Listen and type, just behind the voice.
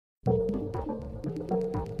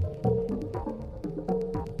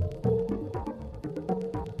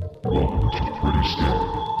Pretty Scary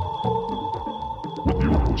with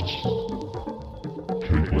your hosts,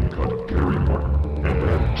 Caitlin Cutt, Gary Martin,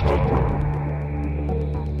 and Todd Brown.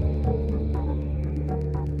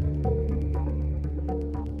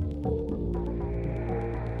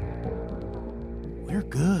 We're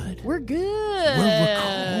good. We're good. We're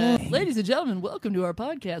recording. Ladies and gentlemen, welcome to our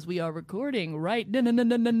podcast. We are recording right now.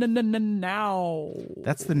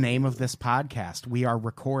 That's the name of this podcast. We are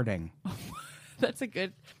recording. That's a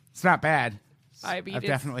good... It's not bad. I mean, I've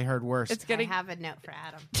definitely heard worse. It's I getting... have a note for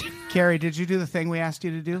Adam. Carrie, did you do the thing we asked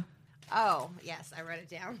you to do? Oh, yes, I wrote it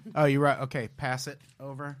down. Oh, you wrote. Okay, pass it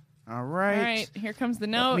over. All right. All right, here comes the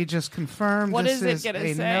note. Let me just confirm. What this is it gonna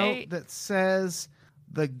a say? note that says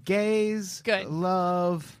the gays Good.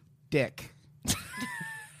 love dick.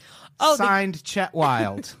 Oh, Signed Chet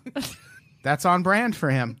Wild. That's on brand for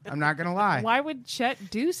him. I'm not going to lie. Why would Chet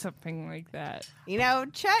do something like that? You know,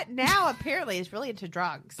 Chet now apparently is really into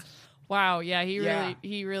drugs. Wow, yeah, he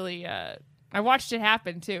really, I watched it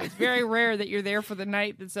happen, too. It's very rare that you're there for the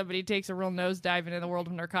night that somebody takes a real nosedive into the world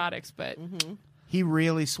of narcotics, but... He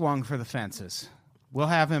really swung for the fences. We'll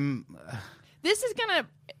have him... This is going to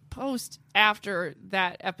post after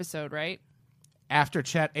that episode, right? After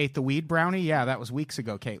Chet ate the weed brownie? Yeah, that was weeks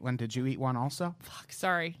ago, Caitlin. Did you eat one also? Fuck,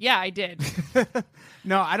 sorry. Yeah, I did.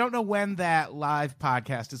 No, I don't know when that live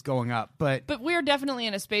podcast is going up, but... But we're definitely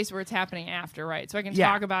in a space where it's happening after, right? So I can Yeah.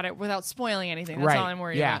 talk about it without spoiling anything. That's Right, all I'm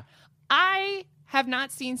worried yeah. about. I have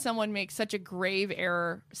not seen someone make such a grave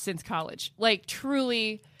error since college. Like,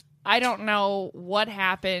 truly, I don't know what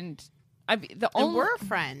happened. And we're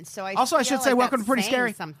friends, so I Also, I feel should say like welcome that's to Pretty saying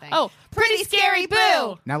Scary. Something. Oh, Pretty Scary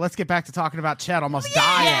Boo! Now let's get back to talking about Chet almost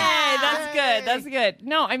dying. Yay, that's good. That's good.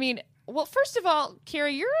 No, I mean, well, first of all,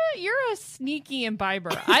 Carrie, you're a sneaky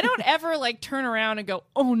imbiber. I don't ever like turn around and go,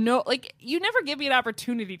 oh no, like you never give me an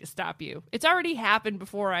opportunity to stop you. It's already happened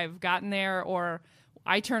before I've gotten there, or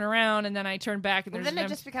I turn around and then I turn back and Well, there's then it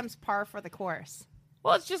just becomes par for the course.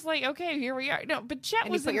 well, it's just like, okay, here we are. No, but Chet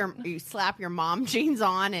And was you slap your mom jeans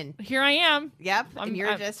on, and here I am. yep, I'm- and you're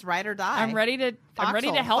I'm- just ride or die. I'm ready to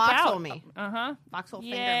Foxhole. help Foxhole out. me. Uh-huh. Foxhole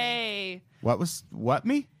finger me. Yay. What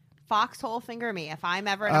me? Foxhole finger me. If I'm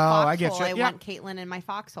ever in a Oh, foxhole, I get you. I Yeah. want Caitlin in my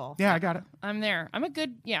foxhole. Yeah, I got it. I'm there. I'm a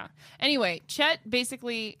good, yeah. Anyway, Chet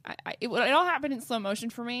basically, it all happened in slow motion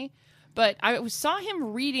for me, but I saw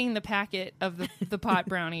him reading the packet of the pot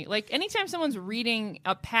brownie. Like, anytime someone's reading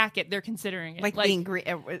a packet, they're considering it. Like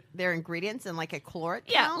their ingredients and like a caloric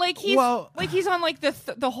yeah, count? like he's on like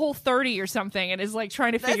the whole 30 or something and is like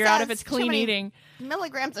trying to figure out if it's That's too clean many eating.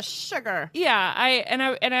 milligrams of sugar. Yeah,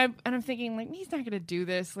 I'm thinking like he's not going to do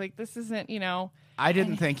this. Like this isn't, I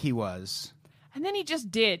didn't think he was. And then he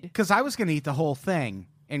just did. Because I was going to eat the whole thing,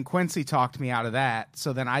 and Quincy talked me out of that,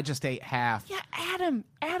 so then I just ate half. Yeah, Adam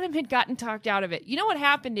had gotten talked out of it. You know what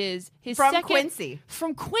happened is From Quincy.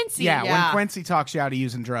 From Quincy. Yeah, when Yeah. Quincy talks you out of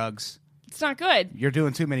using drugs, It's not good. you're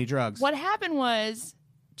doing too many drugs. What happened was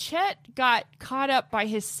Chet got caught up by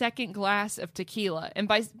his second glass of tequila. And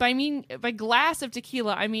by glass of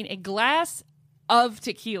tequila, I mean a glass of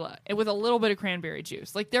tequila and with a little bit of cranberry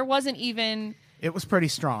juice. Like there wasn't even It was pretty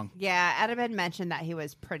strong. Yeah, Adam had mentioned that he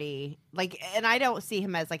was pretty and I don't see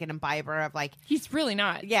him as like an imbiber of like he's really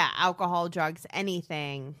not. alcohol, drugs,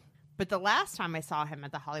 anything. But the last time I saw him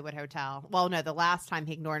at the Hollywood Hotel, well, no, the last time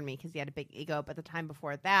he ignored me because he had a big ego. But the time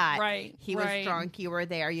before that, Right, he was right. drunk. You were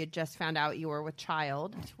there. You just found out you were with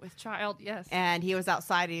child, With child, yes. and he was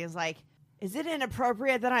outside. And he was like, "Is it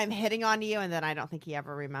inappropriate that I'm hitting on you?" And then I don't think he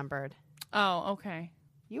ever remembered. Oh, okay.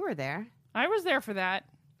 You were there. I was there for that.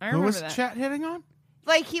 I Who remember was that. Chet hitting on?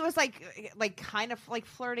 Like he was like kind of like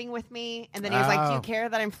flirting with me, and then he was like, "Do you Oh. care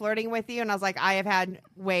that I'm flirting with you?" And I was like, "I have had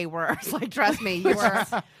way worse. Like, trust me, you were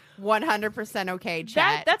 100% okay,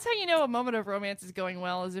 Chet." That's how you know a moment of romance is going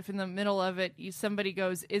well, is if in the middle of it somebody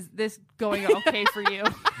goes, "Is this going okay for you?"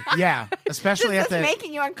 Yeah, especially Just at the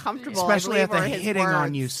making you uncomfortable. especially I at the believe, were his hitting on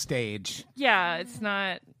words. you stage. Yeah, it's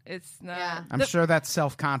not. Yeah. I'm sure that's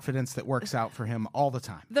self-confidence that works out for him all the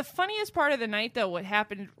time. The funniest part of the night, though, what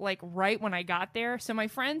happened like right when I got there. So my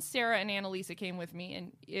friends Sarah and Annalisa came with me,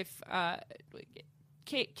 and if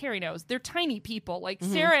Carrie knows, they're tiny people. Like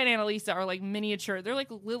Sarah and Annalisa are like miniature. They're like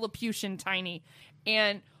Lilliputian tiny,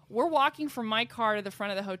 and we're walking from my car to the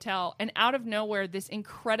front of the hotel, and out of nowhere, this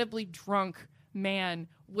incredibly drunk man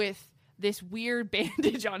with this weird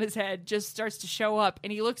bandage on his head just starts to show up,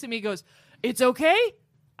 and he looks at me and goes, "It's okay?"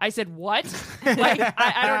 I said, "What?" Like,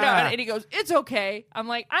 I don't know. And he goes, "It's okay." I'm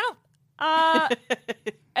like, "I don't."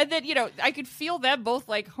 And then, I could feel them both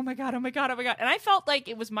like, oh my God, oh my God, oh my God. And I felt like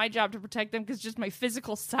it was my job to protect them because just my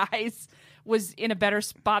physical size was in a better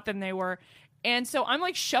spot than they were. And so I'm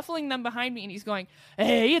like shuffling them behind me, and he's going,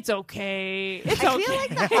 "Hey, it's okay. It's I okay." feel like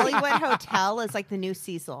the Hollywood Hotel is like the new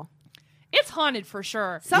Cecil. It's haunted for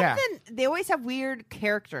sure. They always have weird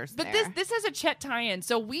characters. But there. this has a Chet tie-in.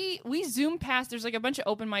 So we zoom past. There's like a bunch of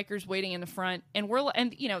open micers waiting in the front, and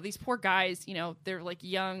these poor guys. They're like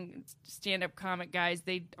young stand-up comic guys.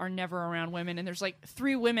 They are never around women, and there's like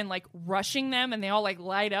 3 women like rushing them, and they all like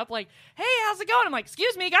light up like, "Hey, how's it going?" I'm like,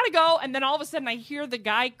 "Excuse me, gotta go." And then all of a sudden, I hear the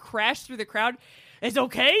guy crash through the crowd. It's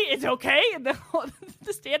okay. And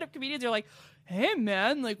the stand-up comedians are like, "Hey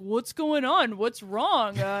man, like what's going on? What's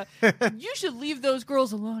wrong? You should leave those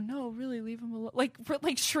girls alone." "No, really, leave them alone." Like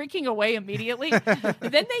shrinking away immediately.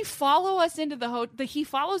 Then they follow us into he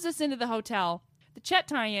follows us into the hotel. The Chet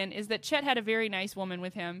tie-in is that Chet had a very nice woman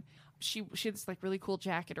with him. She had this like really cool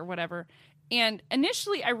jacket or whatever. And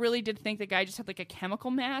initially, I really did think the guy just had like a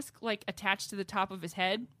chemical mask like attached to the top of his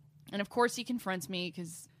head. And of course, he confronts me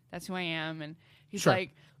because that's who I am. And he's Sure.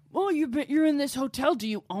 like, "Well, you're in this hotel. Do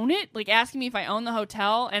you own it?" Like asking me if I own the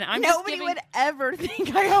hotel, and I'm Nobody just would ever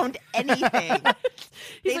think I owned anything.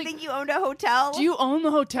 They like, think you owned a hotel. "Do you own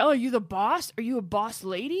the hotel? Are you the boss? Are you a boss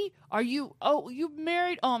lady? Are you? Oh, you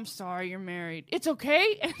married? Oh, I'm sorry, you're married. It's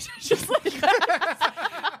okay." And it's just like,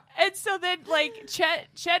 and so then like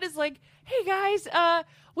Chet is like, "Hey guys,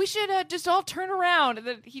 we should just all turn around." And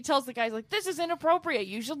then he tells the guys like, "This is inappropriate.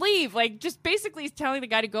 You should leave." Like just basically he's telling the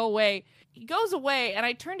guy to go away. He goes away, and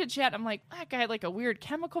I turn to Chet. I'm like, "That guy had like a weird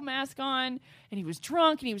chemical mask on, and he was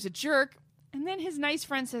drunk, and he was a jerk." And then his nice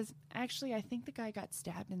friend says, "Actually, I think the guy got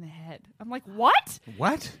stabbed in the head." I'm like, "What?"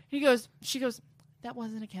 What? She goes, "That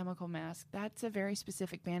wasn't a chemical mask. That's a very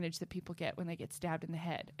specific bandage that people get when they get stabbed in the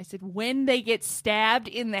head." I said, "When they get stabbed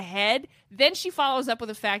in the head?" Then she follows up with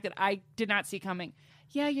the fact that I did not see coming.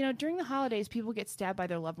 "Yeah, during the holidays, people get stabbed by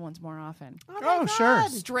their loved ones more often." my sure.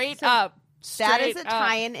 God. Straight So up. That is Straight a up.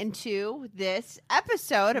 tie-in into this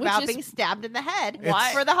episode Which about is- being stabbed in the head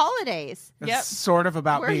What? for the holidays. It's Yep. sort of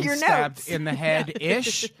about Where are being your stabbed notes? in the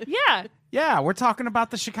head-ish. Yeah. Yeah, we're talking about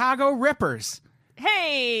the Chicago Rippers,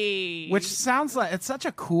 Hey. which sounds like it's such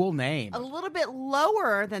a cool name. A little bit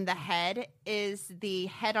lower than the head is the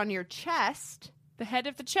head on your chest. The head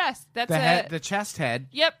of the chest. That's The chest head.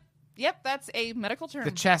 Yep. That's a medical term. The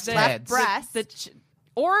chest The- heads. breast.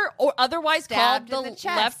 Or otherwise Stabbed called in the the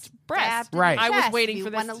chest. left breast. Stabbed in Right. the I was chest. waiting you for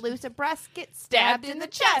this. want to lose a breast, get Stabbed in the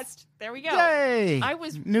chest. There we go. Yay! I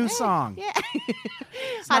was New yeah. song. Yeah. not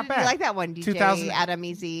How did bad. you like that one, DJ 2000 Adam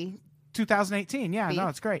Easy? 2018. Yeah, Beef? no,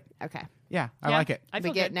 it's great. Okay. Yeah, I Yeah, like it. I we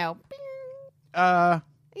feel get good. no.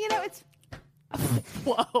 It's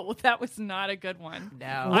Whoa, that was not a good one.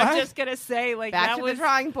 no. What? I'm just gonna say, like Back that to was the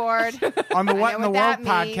drawing board. On the I What know in the what World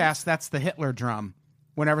that means. podcast, that's the Hitler drum.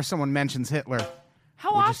 Whenever someone mentions Hitler,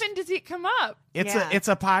 How We're often does it come up? it's Yeah.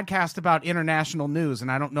 a podcast about international news, and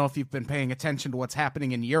I don't know if you've been paying attention to what's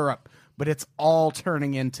happening in Europe, but it's all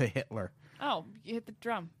turning into Hitler. Oh, you hit the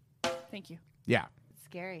drum. Thank you. Yeah,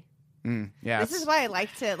 Scary. yeah. This it's- is why I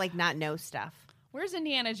like to not know stuff. Where's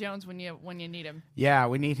Indiana Jones when you need him? Yeah,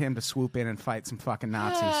 we need him to swoop in and fight some fucking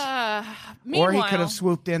Nazis. Or Meanwhile, he could have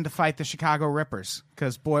swooped in to fight the Chicago Rippers,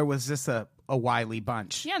 because boy, was this a wily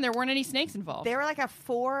bunch. Yeah, and there weren't any snakes involved. They were like a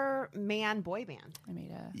 4-man boy band I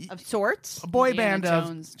made a of sorts. A boy Indiana band of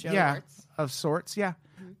Jones joke. yeah, of sorts. Yeah,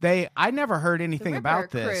 I never heard The anything Ripper about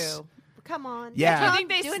this. Crew. Come on. Yeah. Do you Tom, think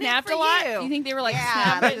they Doing it snapped for a lot? you. You think they were like yeah,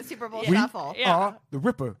 snapping? like the Super Bowl We shuffle. Yeah. are the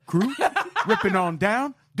Ripper Crew, ripping on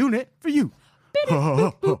down, doing it for you. We're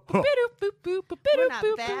not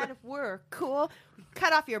bad. We're cool.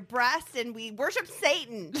 Cut off your breast and we worship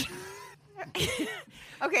Satan.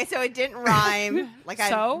 Okay, so it didn't rhyme like I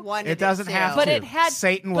So? wanted It doesn't to. have But to. it had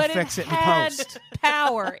Satan will but fix it in had post.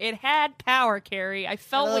 Power. It had power, Carrie. I A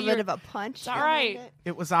felt what little you're. bit of a punch. It's all behind right. it.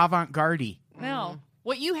 It was avant-garde. No,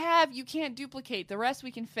 what you have, you can't duplicate. The rest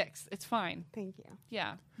we can fix. It's fine. Thank you.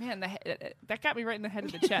 Yeah, man, that got me right in the head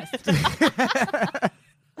of the chest.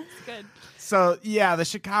 It's good. So yeah, the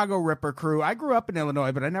Chicago Ripper Crew. I grew up in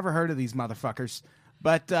Illinois, but I never heard of these motherfuckers.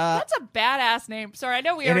 But That's a badass name. Sorry, I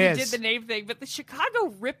know we It already is. did the name thing, but the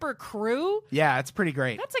Chicago Ripper Crew? yeah, it's pretty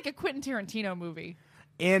great. That's like a Quentin Tarantino movie.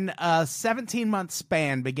 In a 17-month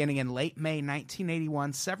span beginning in late May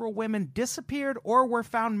 1981, several women disappeared or were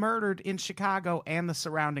found murdered in Chicago and the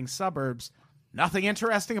surrounding suburbs. Nothing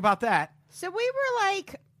interesting about that. So we were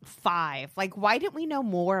like 5. Like, why didn't we know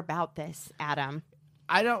more about this, Adam?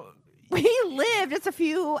 I don't. We lived just a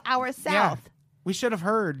few hours Yeah, south. we should have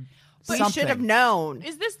heard We something. should have known.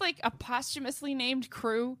 Is this like a posthumously named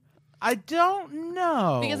crew? I don't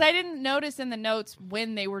know Because I didn't notice in the notes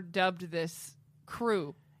when they were dubbed this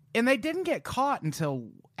crew. And they didn't get caught until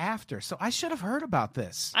after, so I should have heard about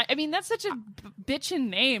this. I mean, that's such a bitchin'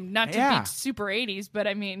 name, not to Yeah. be super 80s, but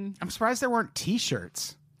I mean, I'm surprised there weren't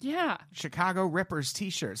T-shirts. yeah. Chicago Rippers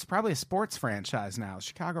T-shirts. Probably a sports franchise now.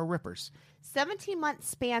 Chicago Rippers. 17-month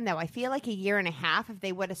span, though. I feel like a year and a half, if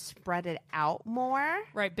they would have spread it out more,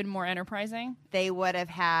 Right, been more enterprising. they would have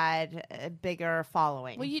had a bigger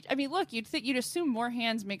following. Well, I mean, look, you'd assume more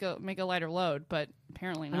hands make a lighter load, but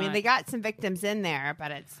apparently I not. mean, they got some victims in there,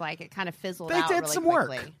 but it's like it kind of fizzled They out did really some work.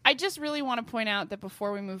 quickly. I just really want to point out that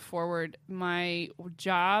before we move forward, my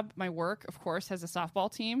work, of course, has a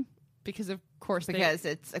softball team because, of course, Because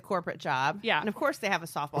it's a corporate job. Yeah. And of course they have a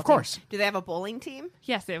softball Of course. team. Do they have a bowling team?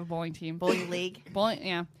 yes, they have a bowling team. Bowling league? Bowling,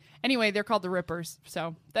 yeah. Anyway, they're called the Rippers,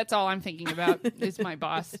 so that's all I'm thinking about is my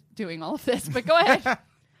boss doing all of this. But go ahead.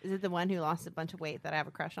 Is it the one who lost a bunch of weight that I have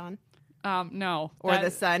a crush on? No. Or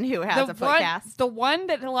the son who has a foot cast? The one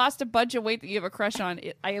that lost a bunch of weight that you have a crush on,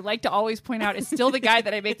 I like to always point out, is still the guy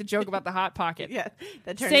that I make the joke about the Hot Pocket. Yeah.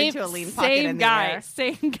 That turned into a lean pocket same in the guy, air.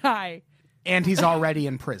 same guy. And he's already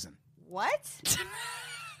in prison. What?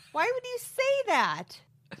 Why would you say that?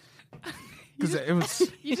 Because it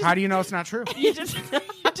was. How do you know it's not true? You just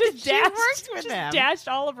She dashed, worked with just him. dashed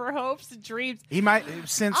all of her hopes and dreams. He might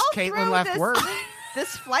since I'll Caitlin throw left this, work.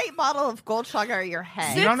 this flight bottle of Goldschlager at your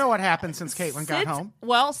head. You don't know what happened since Caitlin got Since- home.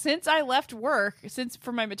 Well, since I left work, since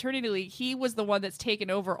for my maternity leave, he was the one that's taken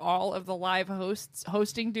over all of the live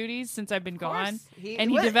hosting duties since I've been gone, and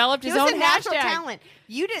he developed his he was own a natural hashtag. talent.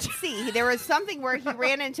 You didn't see. There was something where he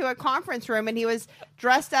ran into a conference room and he was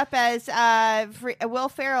dressed up as Will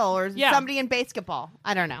Ferrell or Yeah. somebody in basketball.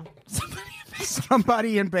 I don't know.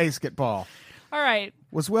 Somebody in basketball. All right,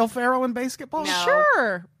 Was Will Ferrell in basketball? No.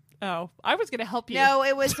 sure. Oh, I was going to help you. No,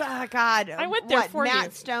 it was God. I went there for Matt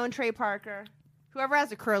you. Stone, Trey Parker, whoever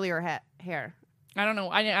has a curlier hair. I don't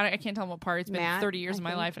know. I can't tell them what part. It's been Matt, 30 years I of my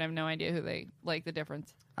think. life, and I have no idea who they like the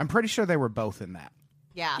difference. I'm pretty sure they were both in that.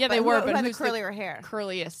 Yeah, Yeah, they who- were, Who but had the who's the curlier hair?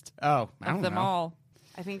 Curliest Oh, I of don't them know. all.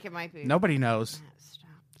 I think it might be. Nobody knows. Stop.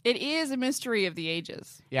 It is a mystery of the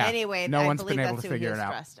ages. Yeah. Anyway, no I one's believe been able that's to who he figure was it out.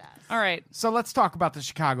 dressed as. All right. So let's talk about the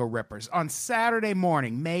Chicago Rippers. On Saturday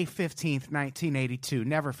morning, May 15th, 1982,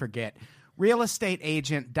 never forget, real estate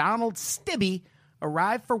agent Donald Stibbe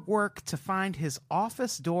arrived for work to find his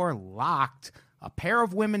office door locked, a pair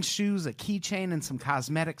of women's shoes, a keychain, and some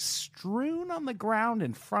cosmetics strewn on the ground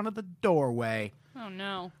in front of the doorway. Oh,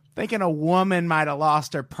 no. Thinking a woman might have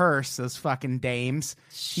lost her purse, those fucking dames.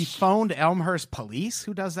 He phoned Elmhurst police.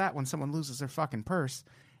 Who does that when someone loses their fucking purse?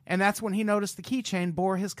 And that's when he noticed the keychain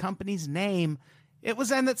bore his company's name. It was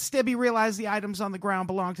then that Stibbe realized the items on the ground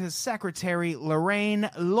belonged to his secretary, Lorraine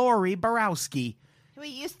Lori Borowski. We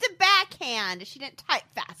used to backhand. She didn't type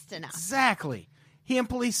fast enough. Exactly. He and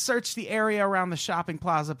police searched the area around the shopping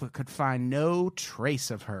plaza but could find no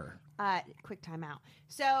trace of her. Quick timeout.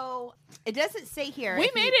 So it doesn't say here. We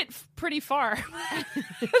if made it pretty far.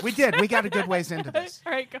 We did. We got a good ways into this.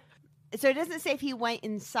 All right, go. So it doesn't say if he went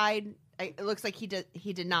inside. It looks like he did.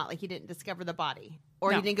 He did not. Like he didn't discover the body,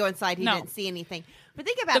 or No. he didn't go inside. He No. didn't see anything. But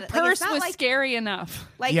think about The it. Like, purse it's not was like, scary enough.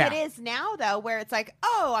 like Yeah. it is now, though, where it's like,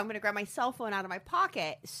 oh, I'm going to grab my cell phone out of my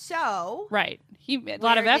pocket. So Right. A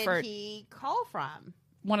lot of where effort. Did he call from?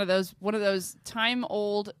 One of those time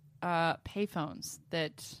old payphones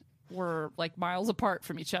that were like miles apart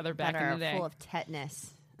from each other back that in are the day. full of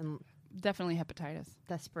tetanus and Definitely hepatitis.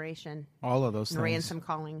 desperation All of those and things. ransom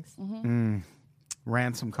callings.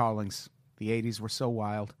 Ransom callings. The 80s were so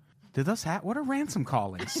wild. Did those what are ransom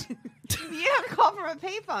callings? You have to call from a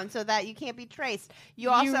payphone so that you can't be traced. You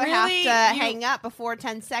also have really- to you- hang up before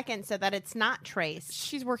 10 seconds so that it's not traced.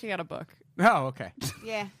 She's working on a book. Oh, okay.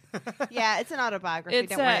 Yeah. Yeah, it's an autobiography. It's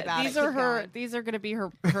Don't worry about these it. are Keep her. going. These are going to be her.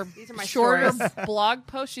 These are my shorter stories. blog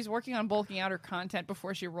posts. She's working on bulking out her content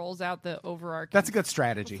before she rolls out the overarching. That's a good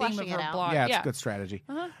strategy. Flush- theme of fleshing it her out. blog. Yeah, it's a good strategy.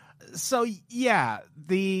 Uh-huh. So yeah,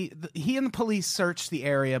 the he and the police searched the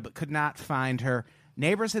area but could not find her.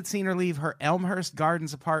 Neighbors had seen her leave her Elmhurst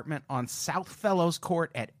Gardens apartment on South Fellows Court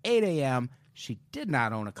at 8 a.m. She did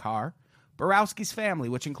not own a car. Borowski's family,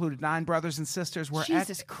 which included 9 brothers and sisters, were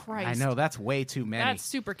Jesus Christ. I know, that's way too many. That's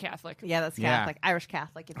super Catholic. Yeah, that's Yeah. Catholic. Irish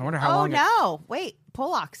Catholic. I wonder how long it- no. Wait.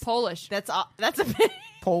 Polacks. Polish. That's all. That's a big,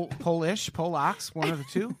 Polish, Polacks, one of the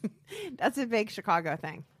two. that's a big Chicago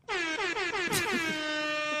thing.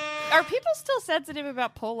 Are people still sensitive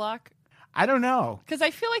about Polak? I don't know. Because I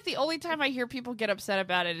feel like the only time I hear people get upset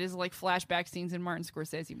about it is like flashback scenes in Martin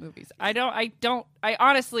Scorsese movies. I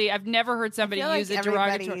honestly, I've never heard somebody I feel use like it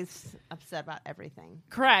derogatory. everybody's upset about everything.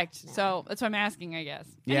 Correct. So that's what I'm asking, I guess.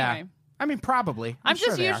 Yeah. Anyway, I mean, probably. I'm sure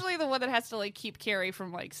just they are. usually the one that has to like keep Carrie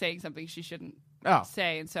from like saying something she shouldn't Oh.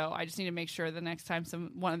 say, and so I just need to make sure the next time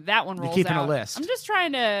that one rolls keeping a out. list. I'm just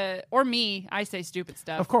trying to, or me, I say stupid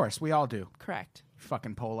stuff. Of course, we all do. Correct.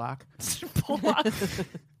 Fucking Polak. The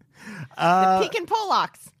Pekin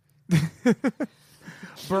Polacks.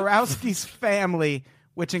 Borowski's family,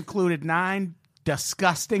 which included 9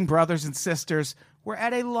 disgusting brothers and sisters, were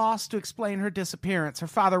at a loss to explain her disappearance. Her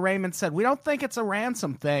father, Raymond, said, "We don't think it's a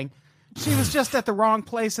ransom thing. She was just at the wrong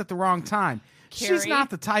place at the wrong time. She's Carrie? not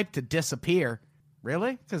the type to disappear."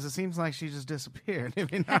 Really? Because it seems like she just disappeared.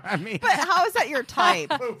 If you know what I mean. But how is that your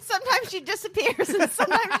type? Sometimes she disappears and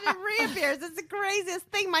sometimes she reappears. It's the craziest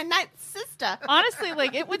thing. My ninth sister. Honestly,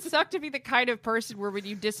 like, it would suck to be the kind of person where when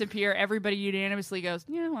you disappear, everybody unanimously goes,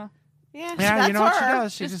 yeah, well, Yeah, Yeah, that's you know what she her.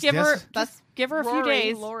 does? She just just give her, That's just give her a few Rory,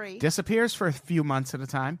 days. Lori. disappears for a few months at a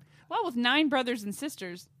time. Well, with 9 brothers and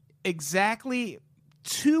sisters. Exactly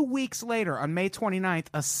 2 weeks later, on May 29th,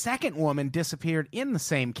 a second woman disappeared in the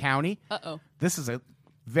same county. Uh-oh. This is a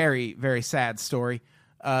very, very sad story.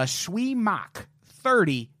 Shui Mak,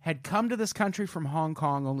 30, had come to this country from Hong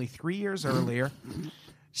Kong only 3 years earlier.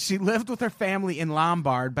 She lived with her family in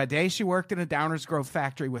Lombard. By day, she worked in a Downers Grove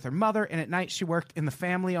factory with her mother, and at night, she worked in the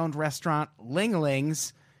family-owned restaurant Ling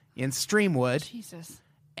Ling's in Streamwood. Jesus.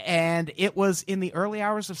 And it was in the early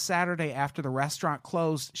hours of Saturday after the restaurant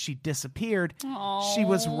closed, she disappeared. Aww. She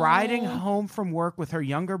was riding home from work with her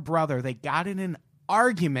younger brother. They got in an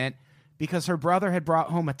argument because her brother had brought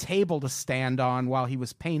home a table to stand on while he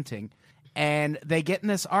was painting. And they get in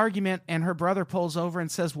this argument, and her brother pulls over and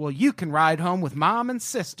says, "Well, you can ride home with mom and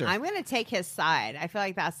sister." I'm going to take his side. I feel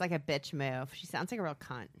like that's like a bitch move. She sounds like a real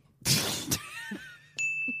cunt.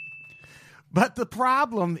 But the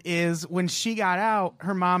problem is when she got out,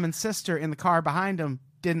 her mom and sister in the car behind him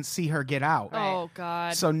didn't see her get out. Oh,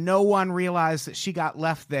 God. So no one realized that she got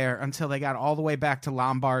left there until they got all the way back to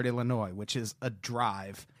Lombard, Illinois, which is a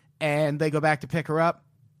drive. And they go back to pick her up,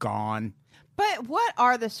 gone. But what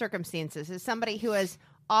are the circumstances? As somebody who has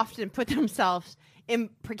often put themselves in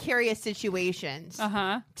precarious situations,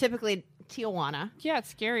 Uh-huh. typically Tijuana, Yeah, it's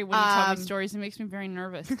scary when you tell me Um, stories. It makes me very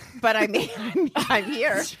nervous. but I'm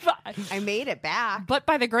here. but I made it back.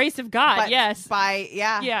 by the grace of God, But yes.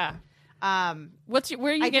 yeah. Yeah.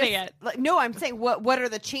 Where are you I getting just- at? like, no, I'm saying what are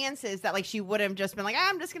the chances that like she would have just been like,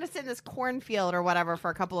 I'm just gonna sit in this cornfield or whatever for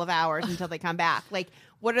a couple of hours until they come back? Like,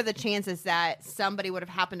 what are the chances that somebody would have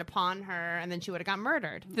happened upon her and then she would have got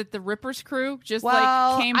murdered? That the Rippers crew just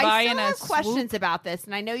Well, like came by I in still a have questions swoop? about this,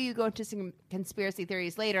 and I know you go into some conspiracy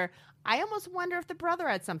theories later. I almost wonder if the brother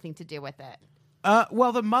had something to do with it,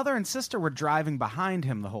 Well, the mother and sister were driving behind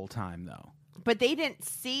him the whole time, though. but they didn't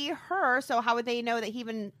see her, so how would they know that he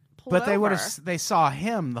even pulled But they over? would have. They saw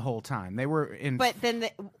him the whole time. They were in. But then,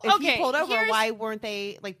 if Okay, he pulled over, here's- why weren't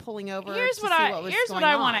they like pulling over? Here's to what see I what was here's going what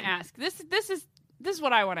I want to on? ask. This is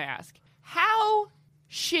what I want to ask. How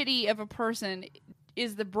shitty of a person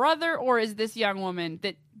is the brother, or is this young woman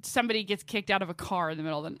that somebody gets kicked out of a car in the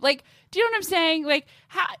middle of the like? Do you know what I'm saying? Like,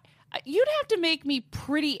 how you'd have to make me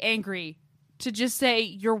pretty angry to just say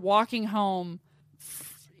you're walking home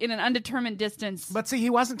in an undetermined distance. But see, he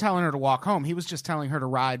wasn't telling her to walk home. He was just telling her to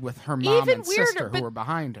ride with her mom Even and weirder, sister who but- were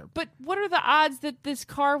behind her. But what are the odds that this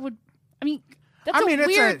car would? I mean, that's I mean, a it's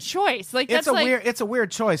weird a- choice. Like, It's that's a like, weird. It's a weird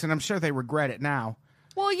choice, and I'm sure they regret it now.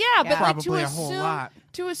 Well, yeah, Yeah. but like to Probably a whole lot.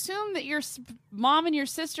 assume that your mom and your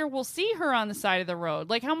sister will see her on the side of the road.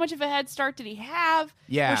 Like, how much of a head start did he have?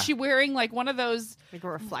 Yeah. Was she wearing like one of those? Like a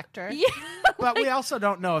reflector. Yeah. But we also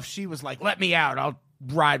don't know if she was like, "Let me out. I'll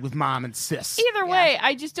ride with mom and sis." Either way,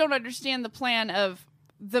 I just don't understand the plan of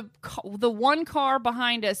the one car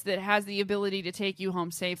behind us that has the ability to take you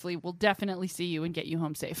home safely will definitely see you and get you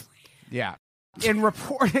home safely. Yeah. In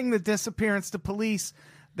reporting the disappearance to police,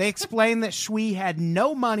 they explained that Shui had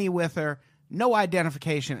no money with her, no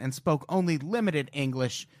identification, and spoke only limited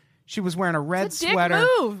English. She was wearing a red It's a dick sweater,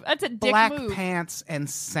 move. That's a dick black move. pants, and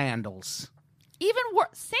sandals. Even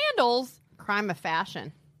sandals. Crime of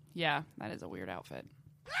fashion. Yeah, that is a weird outfit.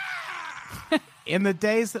 In the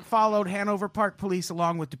days that followed, Hanover Park Police,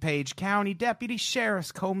 along with DuPage County deputy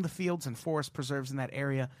sheriffs, combed the fields and forest preserves in that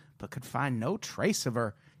area, but could find no trace of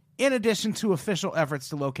her. In addition to official efforts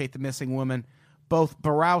to locate the missing woman, both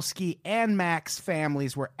Borowski and Mac's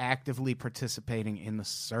families were actively participating in the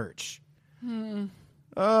search.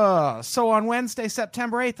 So on Wednesday,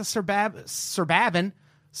 September 8th, the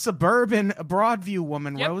suburban Broadview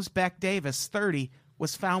woman, Yep. Rose Beck Davis, 30,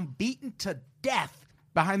 was found beaten to death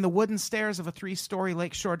behind the wooden stairs of a 3-story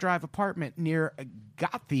Lakeshore Drive apartment near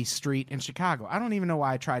Gothey Street in Chicago. I don't even know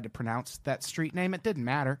why I tried to pronounce that street name. It didn't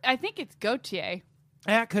matter. I think it's Gautier.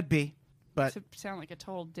 Yeah, it could be, but To sound like a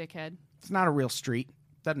total dickhead. it's not a real street.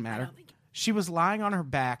 Doesn't matter. She was lying on her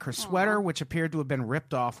back. Her sweater, which appeared to have been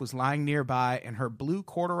ripped off, was lying nearby, and her blue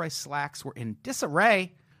corduroy slacks were in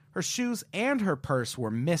disarray. Her shoes and her purse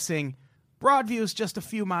were missing. Broadview is just a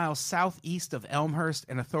few miles southeast of Elmhurst,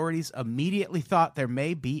 and authorities immediately thought there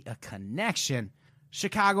may be a connection.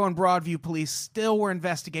 Chicago and Broadview police still were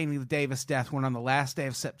investigating the Davis death when on the last day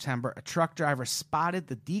of September, a truck driver spotted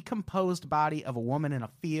the decomposed body of a woman in a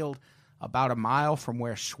field about a mile from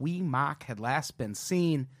where Shui Mak had last been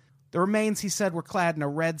seen. The remains, he said, were clad in a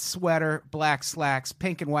red sweater, black slacks,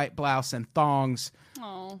 pink and white blouse, and thongs.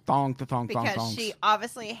 Oh. Because she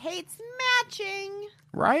obviously hates matching.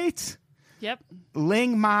 Right? Yep.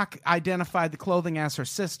 Ling Mak identified the clothing as her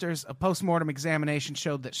sister's. A postmortem examination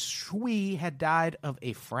showed that Shui had died of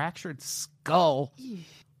a fractured skull.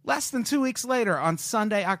 Less than 2 weeks later, on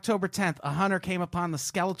Sunday, October 10th, a hunter came upon the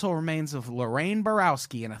skeletal remains of Lorraine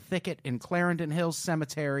Borowski in a thicket in Clarendon Hills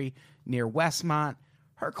Cemetery near Westmont.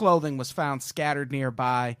 Her clothing was found scattered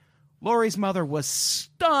nearby. Lori's mother was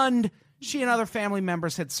stunned. She and other family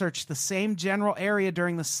members had searched the same general area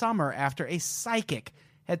during the summer after a psychic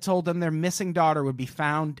had told them their missing daughter would be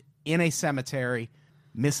found in a cemetery.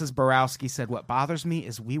 Mrs. Borowski said, "What bothers me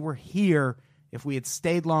is we were here. If we had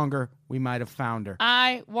stayed longer, we might have found her."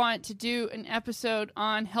 I want to do an episode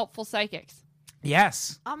on helpful psychics.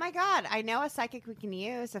 Yes. Oh my God. I know a psychic we can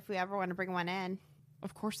use if we ever want to bring one in.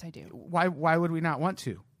 Of course I do. Why would we not want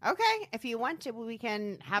to? Okay. If you want to, we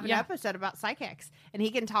can have an Yeah. episode about psychics and he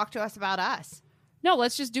can talk to us about us. No,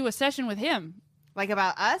 let's just do a session with him Like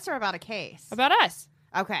about us or about a case? about us.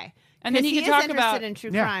 Okay. And then 'Cause he can is talk interested about in true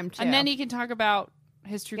Yeah. crime too. and then he can talk about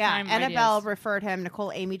his true crime Annabelle ideas. referred him.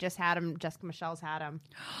 Nicole Amy just had him. Jessica Michelle's had him.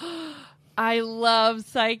 I love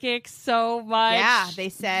psychics so much. Yeah, they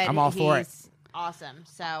said I'm all for it. he's awesome.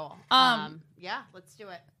 So, yeah, let's do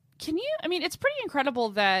it. Can you? I mean, it's pretty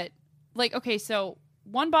incredible that, like, okay, so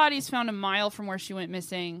one body's found a mile from where she went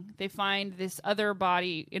missing. They find this other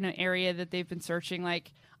body in an area that they've been searching.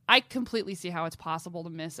 Like, I completely see how it's possible to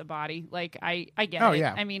miss a body. Like, I get Oh, it.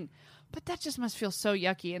 yeah. I mean, but that just must feel so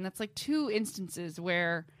yucky. And that's like 2 instances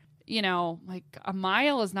where, you know, like a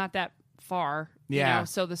mile is not that far. Yeah. You know?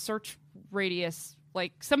 So the search radius,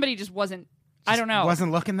 like somebody just wasn't. I don't know.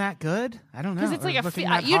 Wasn't looking that good? I don't know. Because it's like Or a looking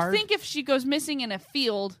field. that You'd hard? think if she goes missing in a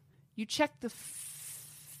field, you check the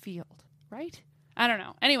field, right? I don't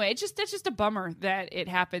know. Anyway, it's just a bummer that it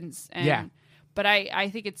happens. And, Yeah. But I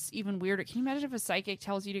think it's even weirder. Can you imagine if a psychic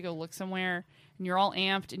tells you to go look somewhere and you're all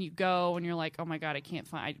amped and you go and you're like, oh my God, I can't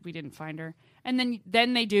find. We didn't find her. And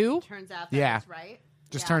then they do. Turns out that Yeah. was right.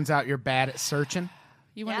 Just Yeah. turns out you're bad at searching.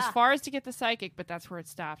 You went Yeah. as far as to get the psychic, but that's where it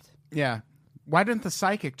stopped. Yeah. Why didn't the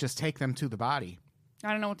psychic just take them to the body?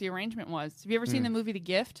 I don't know what the arrangement was. Have you ever seen the movie The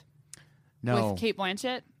Gift No. with Kate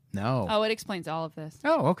Blanchett? No. Oh, it explains all of this.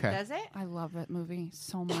 Oh, okay. Does it? I love that movie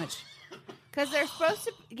so much. Because they're supposed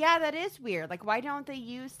to. Yeah, that is weird. Like, why don't they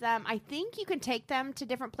use them? I think you can take them to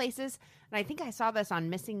different places. And I think I saw this on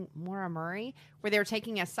Missing Maura Murray, where they were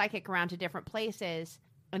taking a psychic around to different places.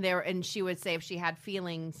 And she would say if she had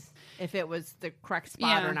feelings, if it was the correct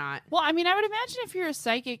spot or not. Well, I mean, I would imagine if you're a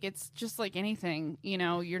psychic, it's just like anything. You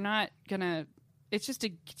know, you're not gonna. It's just a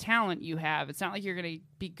talent you have. It's not like you're gonna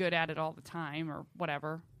be good at it all the time or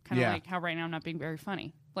whatever. Kind of Yeah. like how right now I'm not being very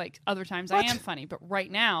funny. Like other times What? I am funny, but right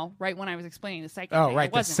now, right when I was explaining the psychic, Oh, thing, right. I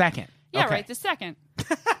The wasn't. second. Yeah, Okay. right. The second.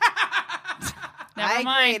 I Never agree.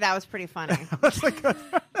 mind. That was pretty funny. That's like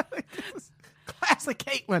classic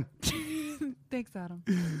Caitlin. Thanks, Adam.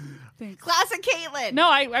 Thanks. Classic Caitlin. No,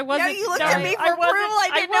 I No, wasn't. you looked no, at me for I wasn't- approval. I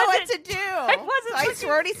didn't know what wasn't- to do. I wasn't So I looking-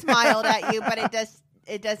 sort of smiled at you, but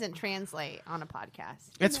it doesn't translate on a podcast.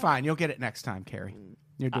 It's fine. You'll get it next time, Carrie.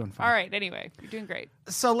 You're doing fine. All right. Anyway, you're doing great.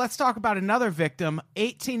 So let's talk about another victim,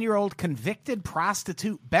 18-year-old convicted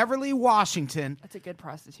prostitute Beverly Washington. That's a good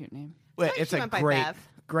prostitute name. Wait, like it's she a went by great, Bev.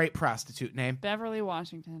 great prostitute name. Beverly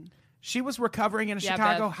Washington. She was recovering in a Yeah,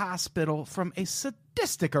 Chicago Bev. hospital from a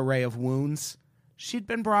sadistic array of wounds. She'd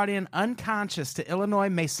been brought in unconscious to Illinois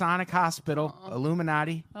Masonic Hospital,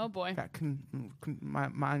 Illuminati. Oh boy.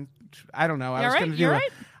 I don't know. You all right? You all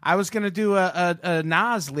right? I was gonna do a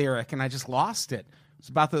Nas lyric, and I just lost it. It's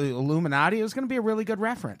about the Illuminati. It was going to be a really good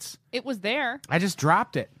reference. It was there. I just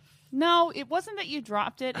dropped it. No, it wasn't that you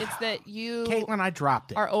dropped it. It's that you Caitlin, I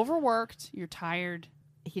dropped it. are overworked. You're tired.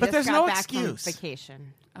 He But just there's got no back excuse. from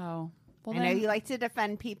vacation. Oh. Well, I know then, you like to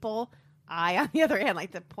defend people. I, on the other hand,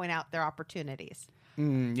 like to point out their opportunities.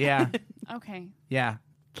 Yeah. okay. Yeah.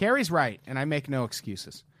 Carrie's right, and I make no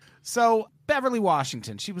excuses. So, Beverly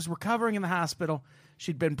Washington, she was recovering in the hospital.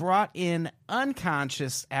 She'd been brought in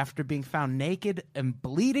unconscious after being found naked and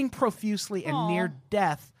bleeding profusely and Aw. near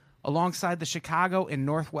death alongside the Chicago and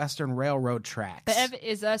Northwestern Railroad tracks. Bev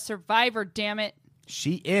is a survivor, damn it.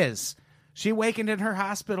 She is. She awakened in her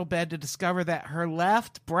hospital bed to discover that her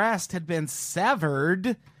left breast had been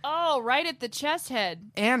severed Oh, right at the chest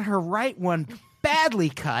head. and her right one badly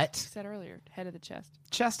cut. I said earlier, head of the chest.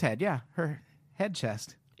 Chest head, yeah. Her head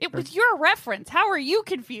chest. It was your reference. How are you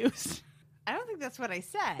confused? I don't think that's what I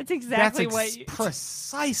said. That's exactly That's what you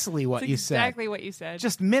precisely what that's you exactly what you said. said.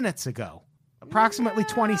 Just minutes ago. Approximately No.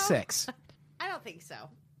 26. I don't think so.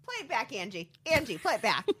 Play it back, Angie. Angie, play it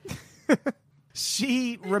back.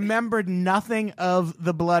 She remembered nothing of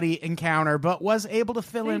the bloody encounter, but was able to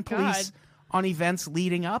fill in Thank police God. on events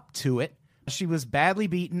leading up to it. She was badly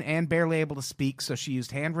beaten and barely able to speak, so she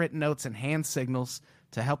used handwritten notes and hand signals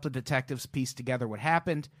to help the detectives piece together what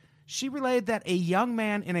happened. She relayed that a young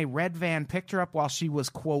man in a red van picked her up while she was,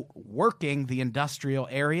 quote, working the industrial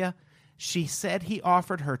area. She said he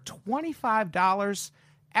offered her $25.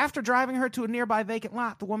 After driving her to a nearby vacant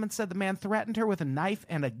lot, the woman said the man threatened her with a knife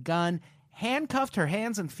and a gun, handcuffed her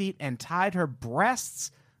hands and feet, and tied her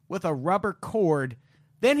breasts with a rubber cord.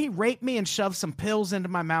 Then he raped me and shoved some pills into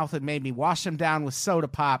my mouth and made me wash them down with soda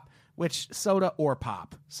pop, which soda or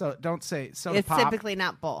pop. So don't say soda It's pop. typically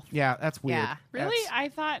not both. Yeah, that's weird. Yeah. really? That's- I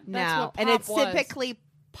thought that's No. what pop And it's was. typically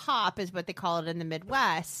pop is what they call it in the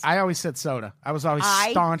Midwest. I always said soda. I was always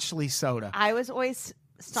staunchly soda. I was always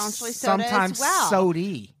staunchly soda Sometimes as well.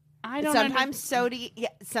 sody. I don't Sometimes soda. Yeah,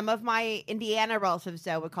 some of my Indiana relatives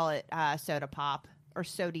though would call it soda pop or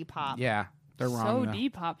sody pop. Yeah, they're wrong. though. Soda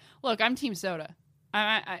pop. Look, I'm team soda.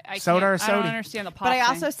 I Soda can't- or I don't sody? understand the pop. But I thing.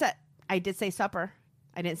 also said I did say supper.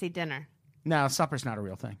 I didn't say dinner. No, supper's not a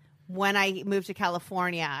real thing. When I moved to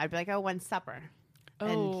California, I'd be like, "Oh, when's supper?" Oh,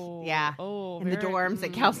 And yeah, oh, in the very- dorms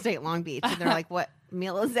at Cal State Long Beach, and they're like, "What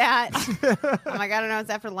meal is that?" I'm like, "I don't know. It's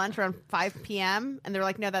after lunch around 5 p.m." And they're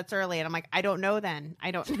like, "No, that's early." And I'm like, "I don't know. Then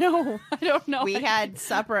I don't know." I don't know. We had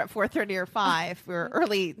supper at 4:30 or 5. We were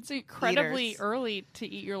early. It's incredibly eaters. early to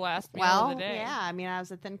eat your last meal Well, of the day. yeah. I mean, I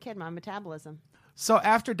was a thin kid. My metabolism. So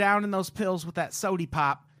after downing those pills with that sody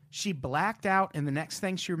pop, she blacked out, and the next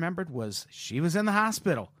thing she remembered was she was in the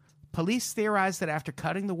hospital. Police theorized that after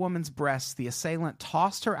cutting the woman's breasts, the assailant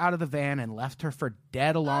tossed her out of the van and left her for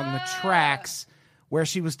dead along the tracks, where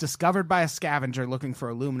she was discovered by a scavenger looking for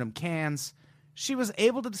aluminum cans. She was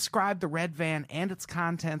able to describe the red van and its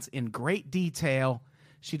contents in great detail.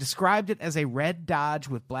 She described it as a red Dodge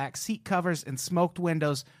with black seat covers and smoked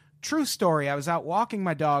windows. True story, I was out walking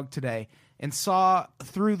my dog today and saw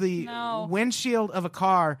through the windshield of a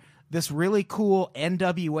car this really cool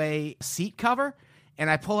NWA seat cover. And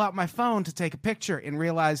I pull out my phone to take a picture and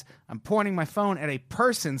realize I'm pointing my phone at a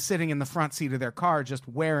person sitting in the front seat of their car just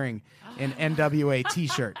wearing an NWA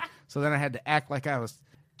t-shirt. So then I had to act like I was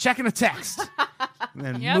checking a text and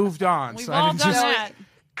then Yep. moved on. We've so all I didn't done just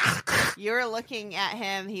that. You were looking at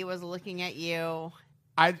him. He was looking at you.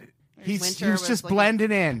 he Winter was was just looking-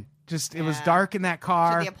 blending in. Just it was Yeah. dark in that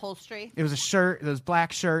car. To the upholstery. It was a shirt. It was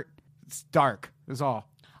black shirt. It's dark. It was all.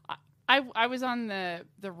 I was on the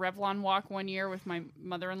Revlon walk one year with my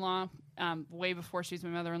mother-in-law, way before she was my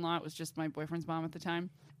mother-in-law. It was just my boyfriend's mom at the time.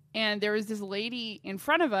 And there was this lady in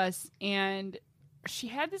front of us, and she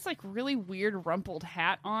had this like really weird rumpled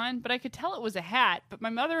hat on, but I could tell it was a hat. But my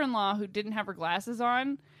mother-in-law, who didn't have her glasses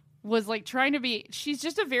on, was like trying to be, she's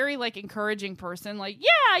just a very like encouraging person. Like,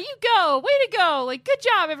 yeah, you go, way to go. Like, good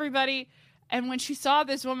job, everybody. And when she saw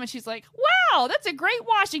this woman, she's like, wow, that's a great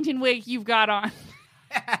Washington wig you've got on.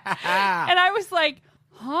 And I was like,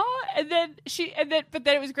 huh? But then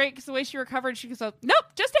it was great because the way she recovered, she goes, nope,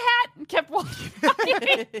 just a hat, and kept walking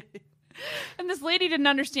by. And this lady didn't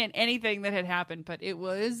understand anything that had happened, but it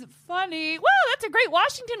was funny. Wow, that's a great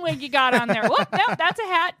Washington wig you got on there. Whoop, nope, that's a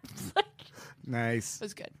hat. It Nice.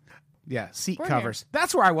 was good. Yeah, seat We're covers.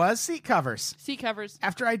 That's where I was. Seat covers. Seat covers.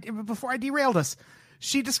 Before I derailed us,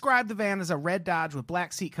 she described the van as a red Dodge with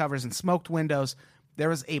black seat covers and smoked windows. There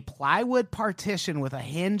was a plywood partition with a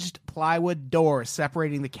hinged plywood door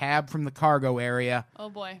separating the cab from the cargo area. Oh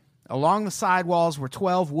boy. Along the sidewalls were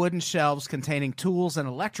 12 wooden shelves containing tools and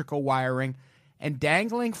electrical wiring, and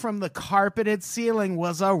dangling from the carpeted ceiling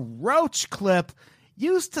was a roach clip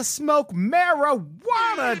used to smoke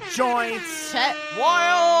marijuana joints. Chet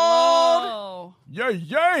Wild. Oh, Yay,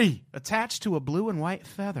 yay! Attached to a blue and white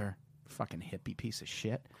feather. Fucking hippie piece of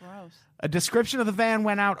shit. gross. A description of the van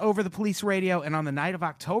went out over the police radio, and on the night of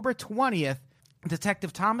October 20th,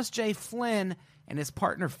 Detective Thomas J. Flynn and his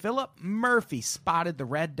partner Philip Murphy spotted the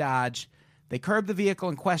red Dodge. They curbed the vehicle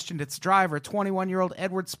and questioned its driver, 21-year-old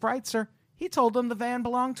Edward Spreitzer. He told them the van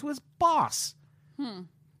belonged to his boss.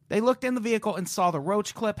 They looked in the vehicle and saw the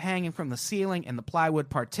roach clip hanging from the ceiling and the plywood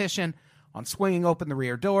partition. On swinging open the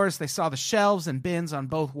rear doors, they saw the shelves and bins on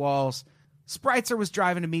both walls. Spreitzer was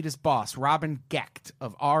driving to meet his boss, Robin Gecht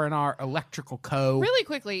of R&R Electrical Co. Really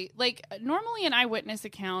quickly, like normally an eyewitness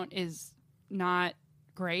account is not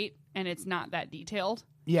great and it's not that detailed.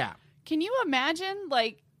 Yeah. Can you imagine,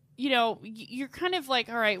 like, you know, you're kind of like,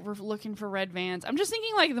 all right, we're looking for red vans. I'm just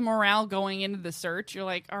thinking like the morale going into the search. You're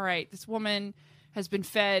like, all right, this woman has been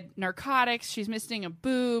fed narcotics. She's missing a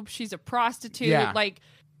boob. She's a prostitute. Yeah. Like,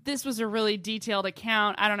 this was a really detailed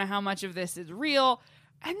account. I don't know how much of this is real.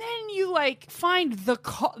 And then you like find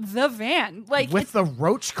the van, like with the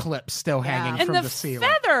roach clip still hanging and from the the ceiling.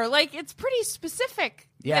 feather. Like, it's pretty specific.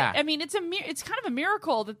 Yeah. I mean, it's kind of a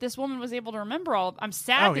miracle that this woman was able to remember all. I'm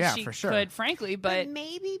sad that she for sure. could, frankly, but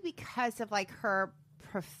maybe because of like her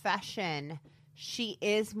profession, she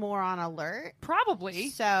is more on alert. probably.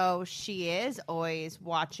 So she is always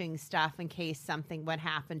watching stuff in case something would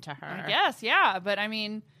happen to her. I guess, yeah. But I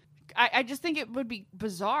mean, I just think it would be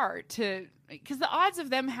bizarre because the odds of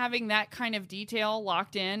them having that kind of detail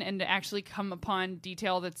locked in and to actually come upon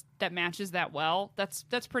detail that matches that well, that's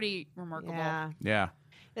pretty remarkable. Yeah. Yeah.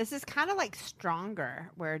 This is kind of like Stronger,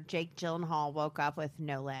 where Jake Gyllenhaal woke up with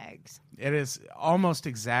no legs. It is almost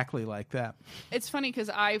exactly like that. It's funny because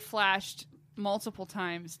I flashed multiple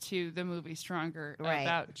times to the movie Stronger Right.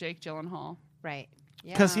 about Jake Gyllenhaal. Right.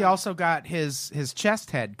 Because he Yeah. also got his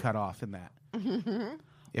chest head cut off in that.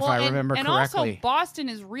 If I remember and correctly. also, Boston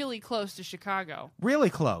is really close to Chicago. Really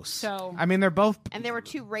close. So- I mean, they're both And there were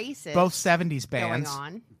two races both 70s going bands.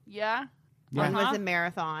 on. Yeah. One Uh-huh. was a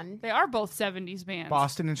marathon. They are both 70s bands.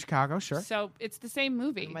 Boston and Chicago, sure. So it's the same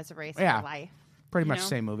movie. One was a race Yeah. for life. Pretty you much know?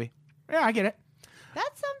 same movie. Yeah, I get it.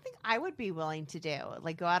 That's something I would be willing to do.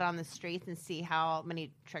 Like go out on the streets and see how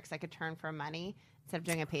many tricks I could turn for money instead of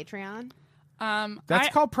doing a Patreon. That's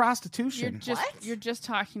called You're prostitution. just What? you're just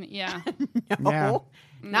talking. Yeah. Yeah.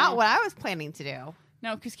 Not what I was planning to do.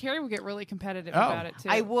 No, because Carrie would get really competitive Oh. about it too.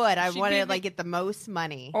 I would. I She'd wanted be to like get the most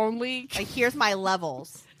money. only. Like here's my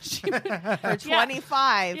levels. For Yeah.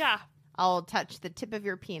 25, Yeah. I'll touch the tip of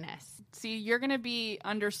your penis. See, you're gonna be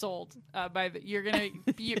undersold by the. You're gonna.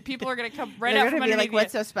 People are gonna come right They're out from gonna be like, underneath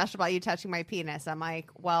 "What's you. so special about you touching my penis?" I'm like,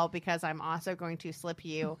 "Well, because I'm also going to slip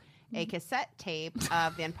you a cassette tape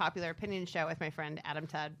of the Unpopular Opinion Show with my friend Adam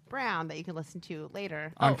Todd Brown that you can listen to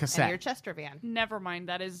later On in cassette. your Chester van." Never mind.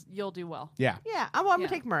 That is, you'll do well. Yeah. Yeah, I'm gonna Yeah.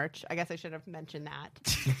 take merch. I guess I should have mentioned that.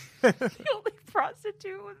 The only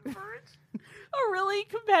prostitute with merch. A really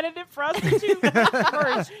competitive prostitute with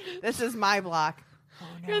merch. This is my block. Oh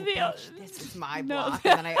no, You're the- bitch, this is my No. block.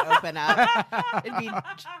 And then I open up. It'd be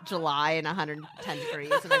July and 110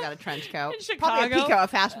 degrees, and I got a trench coat. In Probably a Chicago? peacoat, a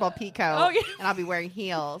fashionable peacoat. Oh, yeah. And I'll be wearing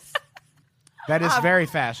heels. That is very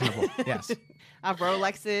fashionable. Yes. I have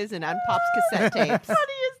Rolexes and Unpops cassette tapes.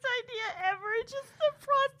 Funniest idea ever. Just a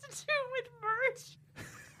prostitute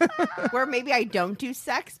with merch. Where maybe I don't do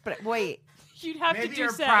sex, but wait. You'd have Maybe to do you're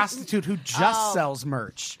a sex. prostitute who just Oh. sells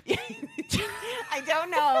merch. I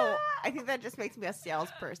don't know. I think that just makes me a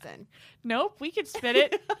salesperson. Nope, we could spit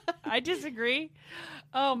it. I disagree.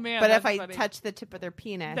 Oh man. But that's if I funny. touch the tip of their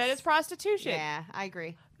penis. that is prostitution. Yeah, I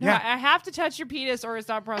agree. No, Yeah. I have to touch your penis or it's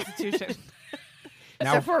not prostitution.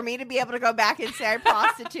 Now- So for me to be able to go back and say I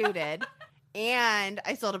prostituted and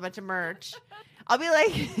I sold a bunch of merch, I'll be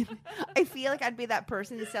like, I feel like I'd be that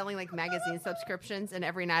person selling like magazine subscriptions, and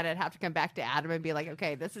every night I'd have to come back to Adam and be like,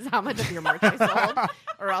 okay, this is how much of your merch I sold,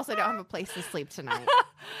 or else I don't have a place to sleep tonight.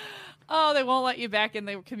 Oh, they won't let you back in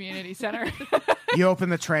the community center. You open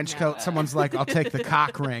the trench coat, someone's like, I'll take the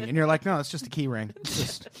cock ring. And you're like, no, it's just a key ring. It's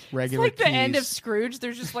just It's regular like the keys. end of Scrooge.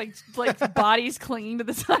 There's just like bodies clinging to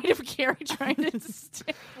the side of Carrie trying to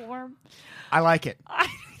stay warm. I like it.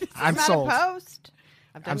 I'm not sold. opposed.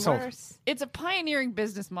 I've done I'm sold. worse. It's a pioneering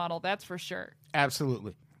business model, that's for sure.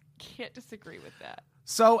 Absolutely. Can't disagree with that.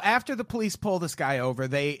 So after the police pull this guy over,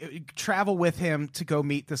 they travel with him to go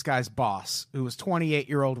meet this guy's boss, who was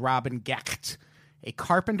 28-year-old Robin Gecht, a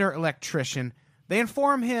carpenter electrician. They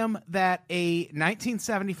inform him that a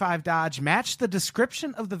 1975 Dodge matched the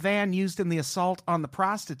description of the van used in the assault on the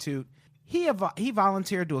prostitute. He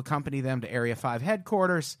volunteered to accompany them to Area 5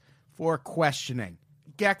 headquarters for questioning.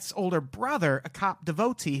 Gecht's older brother, a cop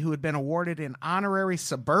devotee who had been awarded an honorary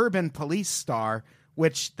suburban police star,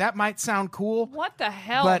 which that might sound cool, What the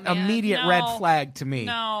hell? but man? immediate No. red flag to me.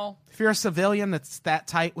 No. If you're a civilian that's that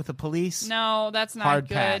tight with the police, No, that's not Hard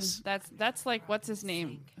good. pass. That's like what's his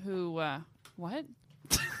name? Who what?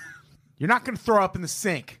 you're not going to throw up in the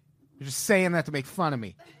sink. You're just saying that to make fun of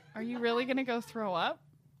me. Are you really gonna go throw up?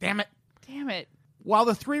 Damn it. Damn it. While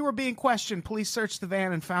the three were being questioned, police searched the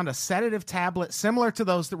van and found a sedative tablet similar to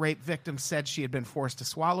those the rape victim said she had been forced to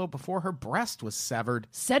swallow before her breast was severed.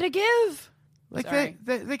 Sedative. Like Sorry.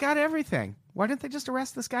 they got everything. Why didn't they just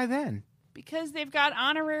arrest this guy then? Because they've got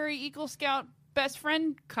honorary Eagle Scout best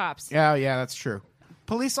friend cops. Oh, yeah, that's true.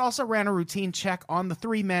 Police also ran a routine check on the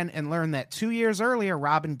three men and learned that 2 years earlier,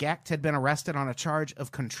 Robin Gecht had been arrested on a charge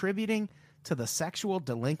of contributing to the sexual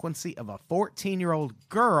delinquency of a 14-year-old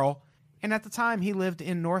girl. And at the time, he lived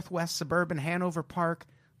in northwest suburban Hanover Park,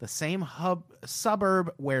 the same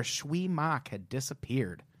suburb where Shui Mak had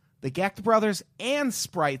disappeared. The Gecht brothers and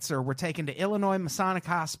Spreitzer were taken to Illinois Masonic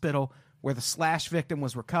Hospital, where the slash victim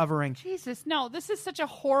was recovering. Jesus, no, this is such a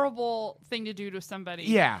horrible thing to do to somebody.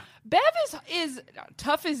 Yeah. Bev is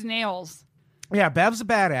tough as nails. Yeah, Bev's a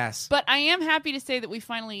badass. But I am happy to say that we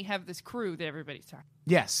finally have this crew that everybody's talking.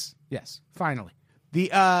 Yes, finally. The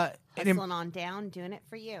Hustling on down, doing it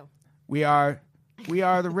for you. we are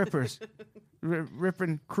the Rippers.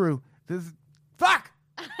 Ripping crew. Fuck!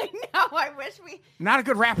 I know. I wish we. Not a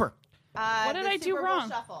good rapper. What did the I do Super Bowl wrong?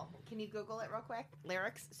 Shuffle. Can you Google it real quick?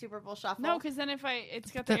 Lyrics, Super Bowl Shuffle. No, because then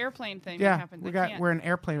it's got the airplane thing that Yeah, happens. we're in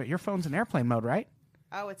airplane. Your phone's in airplane mode, right?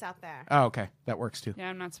 Oh, it's out there. Oh, okay. That works too. Yeah,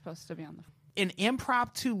 I'm not supposed to be on the phone. An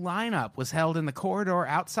impromptu lineup was held in the corridor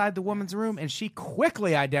outside the woman's room, and she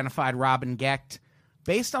quickly identified Robin Gecht.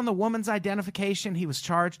 Based on the woman's identification, he was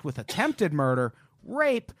charged with attempted murder,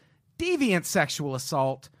 rape, deviant sexual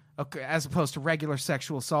assault, as opposed to regular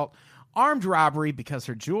sexual assault, armed robbery because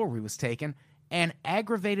her jewelry was taken, and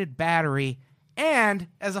aggravated battery. And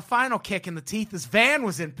as a final kick in the teeth, his van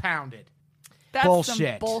was impounded. That's Bullshit.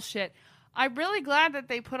 some bullshit. I'm really glad that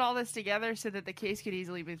they put all this together so that the case could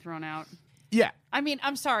easily be thrown out. Yeah. I mean,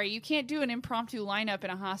 I'm sorry, you can't do an impromptu lineup in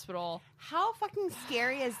a hospital. How fucking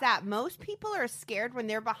scary is that? Most people are scared when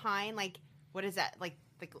they're behind, like, what is that? Like,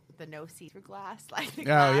 the no see-through glass? Like the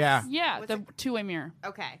glass. yeah. Yeah, What's the two-way mirror.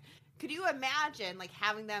 Okay. Could you imagine, like,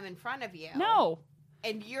 having them in front of you? No.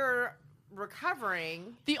 And you're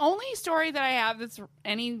recovering. The only story that I have that's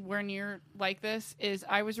anywhere near like this is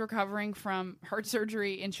I was recovering from heart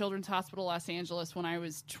surgery in Children's Hospital Los Angeles when I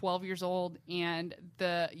was 12 years old, and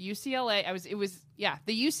the UCLA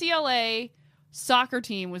the UCLA soccer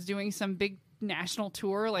team was doing some big national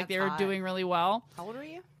tour, like That's they were hot. doing really well. How old are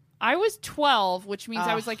you? I was 12, which means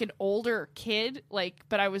I was Ugh. like an older kid,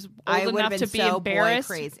 but I was I old would have enough been to be so embarrassed.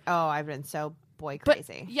 boy crazy. Oh, I've been so boy But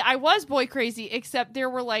crazy. yeah, I was boy crazy, except there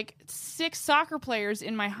were like 6 soccer players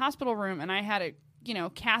in my hospital room, and I had a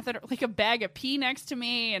catheter, like a bag of pee next to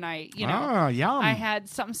me, and I Oh, yum. I had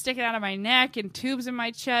something sticking out of my neck and tubes in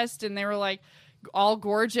my chest, and they were like all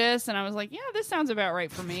gorgeous, and I was like, yeah, this sounds about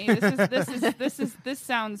right for me. This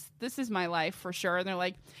is my life for sure. And they're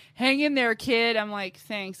like, hang in there, kid. I'm like,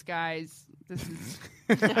 thanks, guys. This is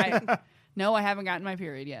no, I haven't gotten my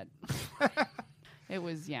period yet. It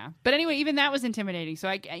was, yeah. But anyway, even that was intimidating. So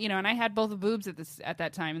and I had both the boobs at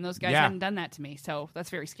that time, and those guys Yeah. hadn't done that to me. So that's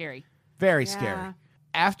very scary. Very Yeah. scary.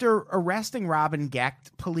 After arresting Robin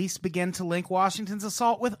Gecht, police began to link Washington's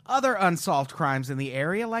assault with other unsolved crimes in the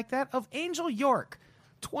area, like that of Angel York,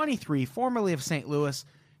 23, formerly of St. Louis.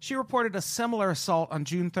 She reported a similar assault on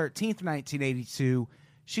June 13th, 1982.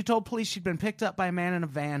 She told police she'd been picked up by a man in a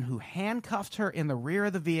van who handcuffed her in the rear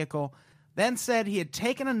of the vehicle, then said he had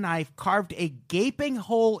taken a knife, carved a gaping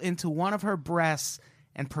hole into one of her breasts,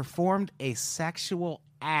 and performed a sexual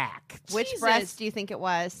act. Which Jesus. breast do you think it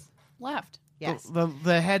was? Left. Yes.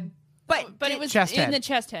 The head. But it was Chest in head. the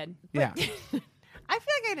chest head. Yeah. I feel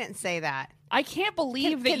like I didn't say that. I can't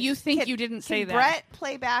believe that you think you didn't say that. Brett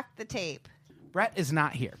play back the tape. Brett is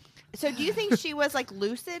not here. So do you think she was like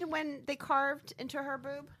lucid when they carved into her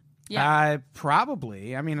boob? Yeah.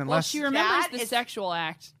 Probably. I mean, Well, unless she remembers That the is- sexual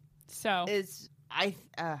act. So I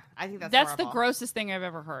think that's that's the horrible. grossest thing I've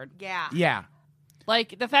ever heard. Yeah. Yeah.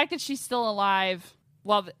 Like the fact that she's still alive.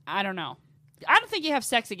 Well, I don't know. I don't think you have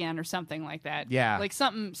sex again or something like that. Yeah. Like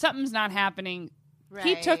something's not happening.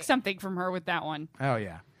 He Right. took something from her with that one. Oh,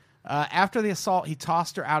 yeah. After the assault, he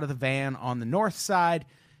tossed her out of the van on the north side.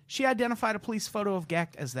 She identified a police photo of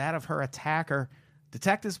Gecht as that of her attacker.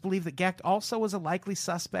 Detectives believe that Gecht also was a likely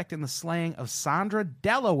suspect in the slaying of Sandra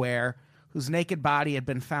Delaware, whose naked body had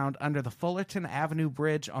been found under the Fullerton Avenue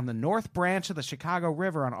Bridge on the north branch of the Chicago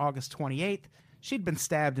River on August 28th. She'd been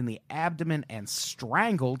stabbed in the abdomen and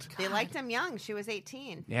strangled. They liked him young. She was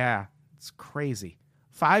 18. Yeah, it's crazy.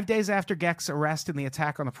 5 days after Gecht's arrest in the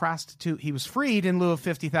attack on the prostitute, he was freed in lieu of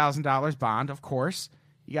 $50,000 bond, of course.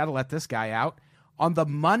 You got to let this guy out. On the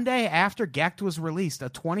Monday after Gecht was released, a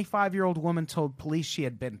 25-year-old woman told police she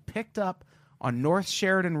had been picked up on North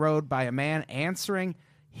Sheridan Road by a man answering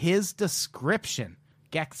his description.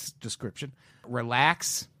 Gecht's description.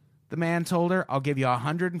 Relax, the man told her. I'll give you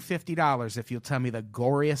 $150 if you'll tell me the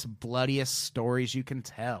goriest, bloodiest stories you can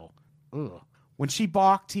tell. Ugh. When she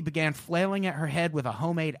balked, he began flailing at her head with a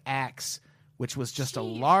homemade axe, which was just a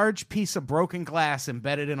large piece of broken glass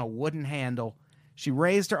embedded in a wooden handle. She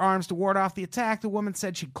raised her arms to ward off the attack. The woman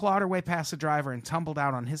said she clawed her way past the driver and tumbled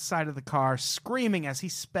out on his side of the car, screaming as he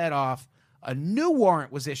sped off. A new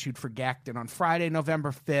warrant was issued for Gecht, and on Friday,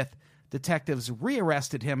 November 5th, detectives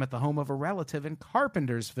rearrested him at the home of a relative in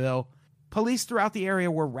Carpentersville. Police throughout the area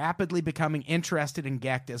were rapidly becoming interested in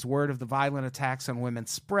Gecht as word of the violent attacks on women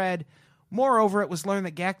spread. Moreover, it was learned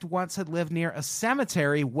that Gecht once had lived near a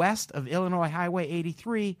cemetery west of Illinois Highway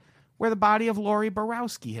 83, where the body of Lori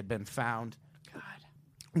Borowski had been found.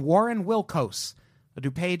 Warren Wilkos, a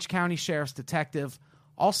DuPage County Sheriff's detective,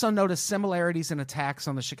 also noticed similarities in attacks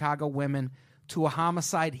on the Chicago women to a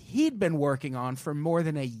homicide he'd been working on for more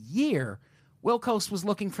than a year. Wilkos was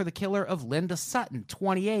looking for the killer of Linda Sutton,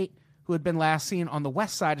 28, who had been last seen on the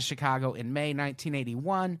west side of Chicago in May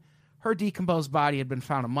 1981. Her decomposed body had been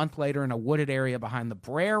found a month later in a wooded area behind the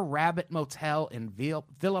Brer Rabbit Motel in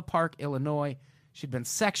Villa Park, Illinois. She'd been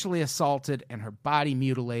sexually assaulted and her body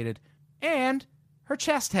mutilated, and her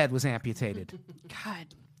chest head was amputated. God.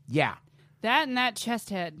 Yeah. That and that chest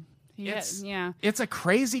head. It's- Yeah. It's a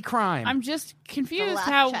crazy crime. I'm just The confused left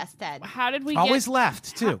how chest head. how did we Always get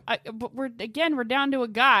left, too. but we're down to a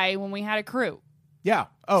guy when we had a crew. Yeah.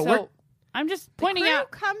 Oh, So I'm just pointing the crew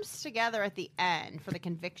out comes together at the end for the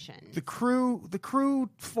conviction. the crew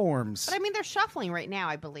forms. But I mean, they're shuffling right now,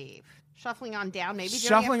 I believe. Shuffling on down, maybe doing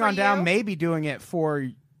Shuffling it for on down, you? maybe doing it for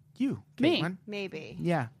you, Me. Caitlin. Maybe.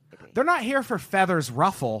 Yeah. Maybe. They're not here for feathers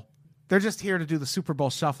ruffle. They're just here to do the Super Bowl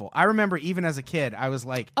shuffle. I remember even as a kid, I was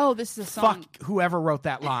like, oh, this is a song. fuck whoever wrote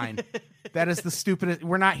that line. That is the stupidest.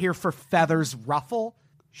 We're not here for feathers ruffle.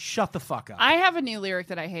 Shut the fuck up. I have a new lyric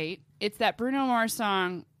that I hate. It's that Bruno Mars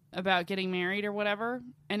song about getting married or whatever.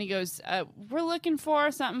 And he goes, we're looking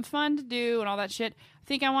for something fun to do and all that shit. I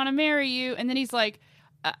think I want to marry you. And then he's like,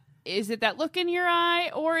 is it that look in your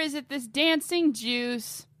eye or is it this dancing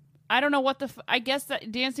juice? I don't know what I guess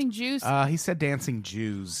that dancing juice. He said dancing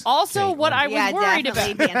Jews. Also, Caitlin. what I was Yeah, worried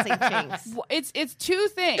definitely about. dancing chinks. It's two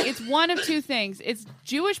things. It's one of two things. It's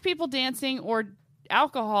Jewish people dancing or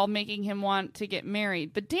alcohol making him want to get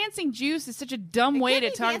married. But dancing juice is such a dumb way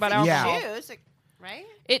to talk about dancing alcohol. shoes, right?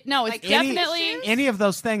 It's Like definitely Any of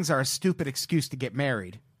those things are a stupid excuse to get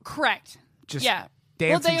married. correct. Just Yeah.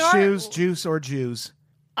 dancing Well, they are- shoes, juice, or Jews.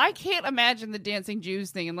 I can't imagine the dancing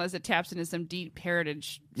Jews thing unless it taps into some deep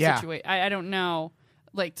heritage Yeah. situation. I don't know,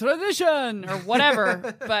 like tradition or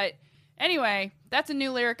whatever. But anyway, that's a new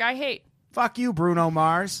lyric I hate. Fuck you, Bruno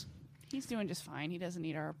Mars. He's doing just fine. He doesn't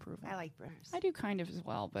need our approval. I like Bruce. I do kind of as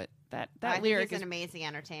well, but that I think lyric he's is an amazing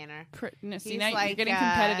entertainer. no, see, He's now you're like, getting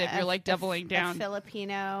competitive. You're a- like doubling a down.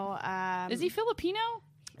 Filipino. Is he Filipino?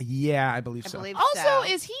 Yeah, I believe I so. believe Also, so.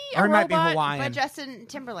 is he Or a he might be robot? Hawaiian. But Justin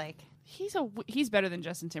Timberlake. He's better than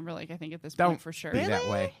Justin Timberlake, I think, at this Don't point for sure. be that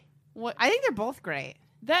way. What I think they're both great.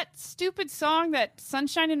 that stupid song, that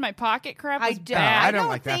 "Sunshine in My Pocket" crap, was don't. bad. I don't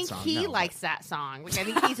like that think song, he no. likes that song. Like, I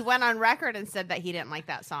think he's went on record and said that he didn't like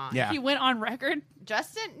that song. Yeah. He went on record.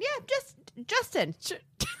 Justin, Justin.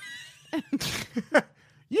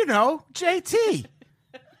 You know, JT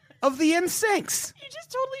of the NSYNCs. You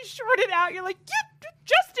just totally shorted out. You're like, yeah,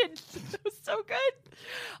 Justin. That was so good.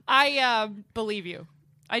 I believe you.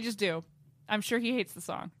 I just do. I'm sure he hates the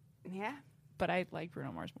song, Yeah. but I like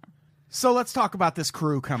Bruno Mars more. So let's talk about this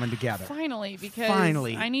crew coming together. Finally, because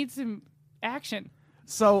Finally. I need some action.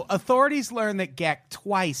 So authorities learned that Gecht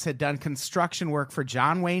twice had done construction work for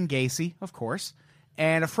John Wayne Gacy, of course,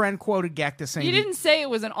 and a friend quoted Gecht as saying, You didn't say it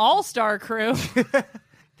was an all-star crew.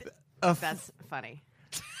 That's funny.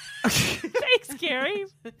 Thanks, Carrie.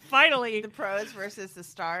 Finally. The pros versus the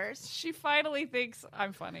stars. She finally thinks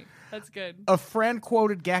I'm funny. That's good. A friend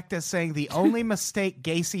quoted Gecht as saying the only mistake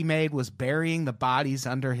Gacy made was burying the bodies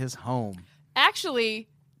under his home. Actually,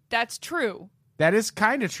 that's true. That is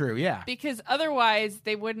kind of true, yeah. Because otherwise,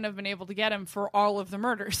 they wouldn't have been able to get him for all of the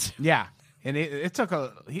murders. Yeah. And it took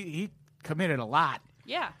he committed a lot.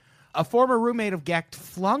 Yeah, A former roommate of Gecht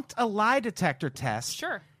flunked a lie detector test.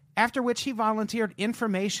 sure. After which he volunteered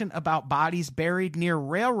information about bodies buried near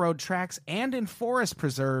railroad tracks and in forest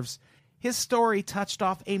preserves. His story touched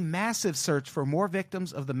off a massive search for more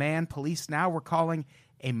victims of the man police now were calling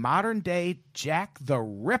a modern-day Jack the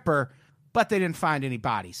Ripper, but they didn't find any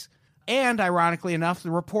bodies. And, ironically enough,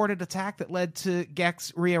 the reported attack that led to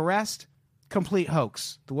Gecht's rearrest, complete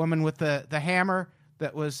hoax. The woman with the hammer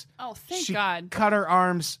that was... Oh, thank she God. cut her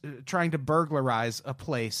arms trying to burglarize a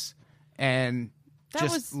place and That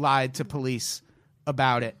just was- lied to police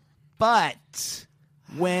about it. But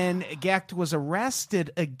when Gecht was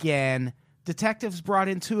arrested again, detectives brought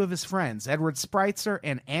in two of his friends, Edward Spreitzer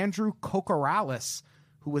and Andrew Kokoralis,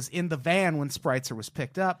 who was in the van when Spreitzer was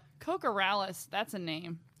picked up. Kokoralis, that's a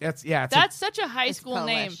name. That's Such a high school Polish.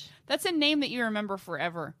 name. That's a name that you remember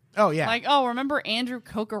forever. oh yeah, Like, oh, remember Andrew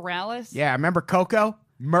Kokoralis? yeah. I remember Coco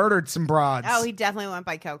murdered some broads. Oh, he definitely went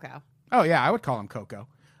by Coco. Oh yeah, I would call him Coco.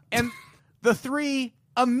 And the three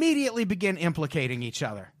immediately begin implicating each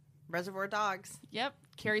other. Reservoir Dogs. Yep.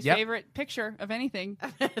 Carrie's Yep. favorite picture of anything.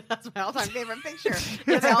 That's my all-time favorite picture.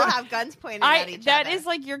 Because they all have guns pointed at each That other. is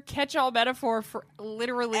like your catch-all metaphor for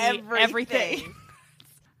literally Everything. everything.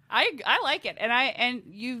 I like it, and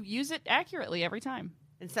you use it accurately every time.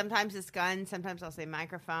 And sometimes it's guns. Sometimes I'll say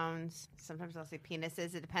microphones. Sometimes I'll say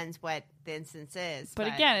penises. It depends what the instance is. But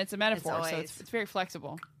again, it's a metaphor, so always- it's very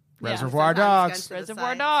flexible. Reservoir sometimes Dogs. guns to the Reservoir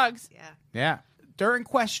sides. Dogs. Yeah. Yeah. During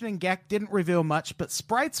questioning, Gecht didn't reveal much, but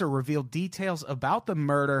Spreitzer revealed details about the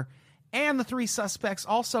murder, and the three suspects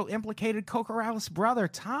also implicated Kokoralis' brother,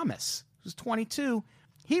 Thomas, who's 22.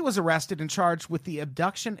 He was arrested and charged with the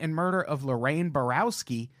abduction and murder of Lorraine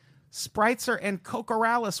Borowski. Spreitzer and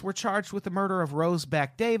Kokoralis were charged with the murder of Rose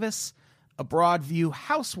Beck Davis, a Broadview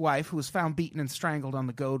housewife who was found beaten and strangled on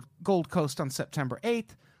the Gold Coast on September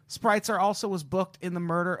 8th. Spreitzer also was booked in the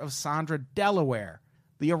murder of Sandra Delaware.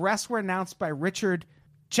 The arrests were announced by Richard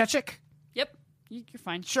Chechik. Yep, you're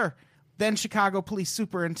fine. Sure. Then Chicago Police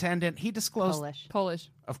Superintendent. He disclosed,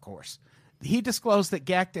 Polish. of course, he disclosed that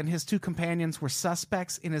Gecht and his two companions were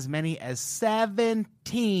suspects in as many as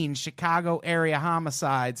 17 Chicago area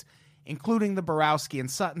homicides, including the Borowski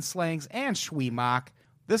and Sutton slayings and Schweemock.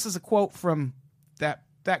 This is a quote from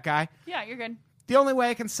that guy. Yeah, you're good. The only way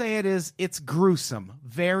I can say it is it's gruesome.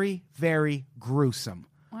 Very, very gruesome.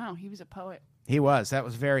 Wow, he was a poet. He was. That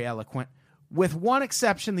was very eloquent. With one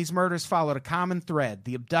exception, these murders followed a common thread: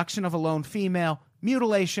 the abduction of a lone female,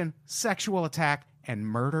 mutilation, sexual attack, and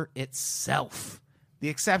murder itself. The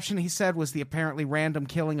exception, he said, was the apparently random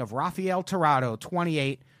killing of Rafael Tirado,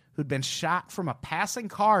 28, who'd been shot from a passing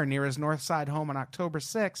car near his North Side home on October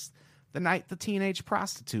 6th, the night the teenage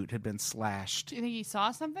prostitute had been slashed. Do you think he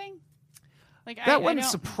saw something? Like That wouldn't don't-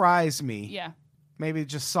 surprise me. Yeah. Maybe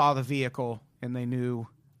just saw the vehicle and they knew.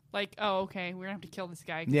 Like, oh, okay, we're gonna have to kill this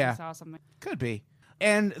guy because Yeah. he saw something. Could be.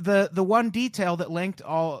 And the one detail that linked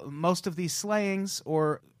most of these slayings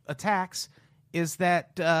or attacks is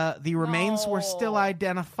that the remains were still No.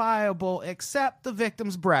 identifiable, except the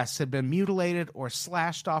victim's breasts had been mutilated or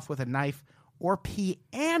slashed off with a knife or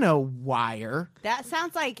piano wire. That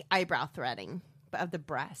sounds like eyebrow threading of the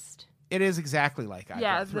breast. It is exactly like eyebrow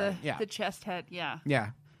Yeah, thread. Yeah, the chest head. Yeah. yeah.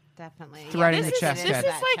 Definitely. Threading This the is chest this head.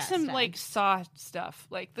 is like some like Saw stuff.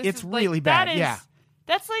 Like this It's is like, really that bad, is- yeah.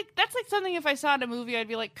 That's like something if I saw in a movie, I'd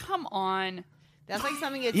be like, come on. That's like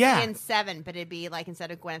something you'd Yeah. see in Seven, but it'd be like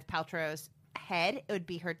instead of Gwyneth Paltrow's head, it would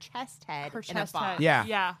be her chest head Her in chest a box. head. Yeah.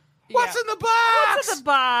 Yeah. What's yeah. in the box? What's in the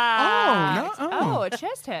box? Oh, no. Oh, a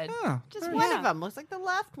chest head. Oh, Just there- one Yeah. of them looks like the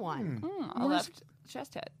left one. A left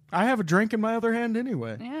chest head. I have a drink in my other hand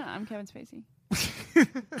anyway. Yeah, I'm Kevin Spacey.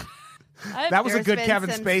 That was a There's good been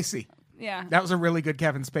Kevin some- Spacey. Yeah. That was a really good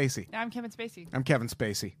Kevin Spacey. I'm Kevin Spacey. I'm Kevin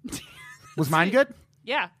Spacey. Was mine good?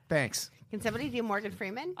 Yeah. Thanks. Can somebody do Morgan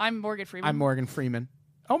Freeman? I'm Morgan Freeman. I'm Morgan Freeman.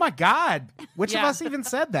 Oh my God. Which of Yeah. us even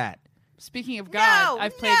said that? Speaking of God,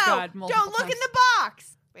 I've played God multiple Don't look times. in the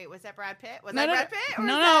box. Wait, was that Brad Pitt? Was No, that no, Brad Pitt? Or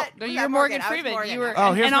no, was no, that, no. was You're that Morgan I was Freeman. Morgan. You were, Oh,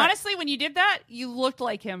 and, here's and my- honestly, when you did that, you looked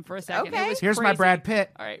like him for a second. Okay. It was Here's my crazy. Brad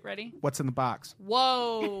Pitt. All right, ready? What's in the box?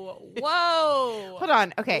 Whoa, whoa. Hold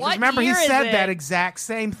on. Okay. What? Remember, he year is said it? that exact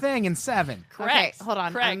same thing in 7. Correct. Okay, hold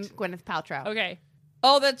on. Correct. I'm Gwyneth Paltrow. Okay.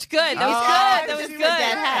 Oh, that's good. That was Oh, good. That was she good. was a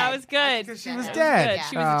dead head. That was good. Because she was That dead. Good. Yeah.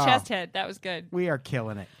 She was Oh. a chest head. That was good. We are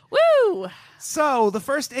killing it. Woo! So, the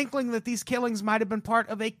first inkling that these killings might have been part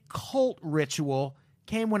of a cult ritual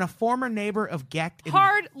came when a former neighbor of Gecht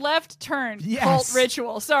Hard left turn. Yes. Cult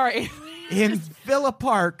ritual. Sorry. in Villa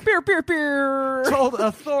Park Beer, beer, beer. told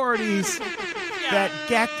authorities that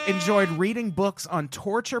Gecht enjoyed reading books on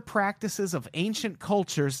torture practices of ancient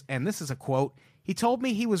cultures, and this is a quote. He told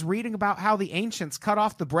me he was reading about how the ancients cut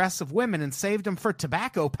off the breasts of women and saved them for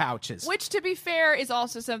tobacco pouches. Which, to be fair, is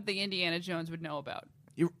also something Indiana Jones would know about.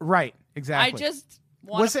 Right, exactly. I just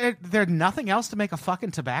want Was there nothing else to make a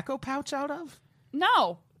fucking tobacco pouch out of?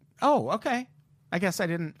 No. Oh, okay. I guess I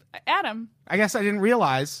didn't Adam.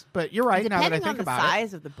 realize, but you're right now that I Depending think on the about it.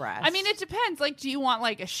 size of the breast. I mean, it depends. Like, do you want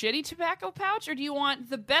like a shitty tobacco pouch or do you want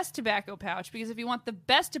the best tobacco pouch? Because if you want the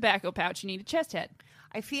best tobacco pouch, you need a chest head.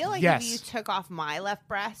 I feel like Yes. if you took off my left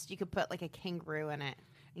breast, you could put like a kangaroo in it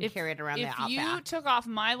and carry it around the If outback. you took off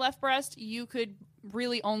my left breast, you could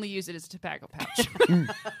really only use it as a tobacco pouch.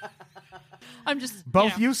 I'm just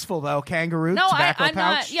Both you know. useful though. Kangaroo, No, tobacco I'm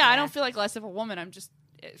pouch. not. Yeah, I don't feel like less of a woman. I'm just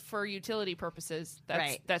for utility purposes.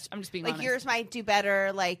 Right. That's. I'm just being Like honest. yours might do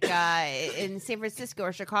better, like in San Francisco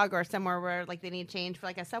or Chicago or somewhere where like they need change for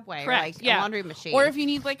like a subway Correct. or like yeah. a laundry machine. Or if you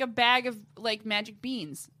need like a bag of like magic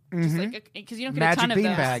beans, just like because you don't get Magic a ton bean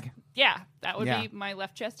of those. bag. Yeah, that would Yeah. be my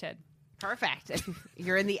left chest head. Perfect. If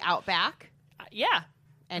you're in the outback Yeah,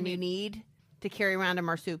 and you need to carry around a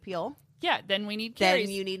marsupial, yeah. Then we need then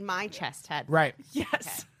carries. you need my chest head. Right.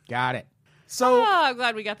 yes. Got it. So Oh, I'm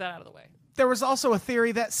glad we got that out of the way. there was also a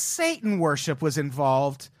theory that Satan worship was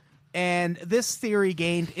involved, and this theory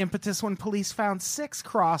gained impetus when police found 6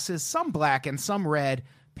 crosses, some black and some red,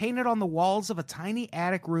 painted on the walls of a tiny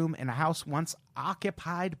attic room in a house once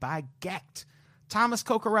occupied by Gecht. Thomas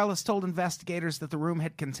Kokorellis told investigators that the room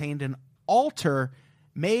had contained an altar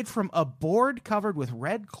made from a board covered with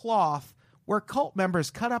red cloth where cult members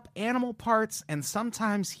cut up animal parts and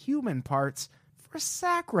sometimes human parts for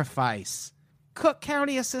sacrifice. Cook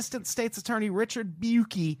County Assistant State's Attorney Richard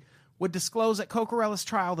Bukey would disclose at Kokorellis'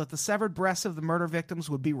 trial that the severed breasts of the murder victims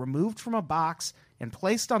would be removed from a box and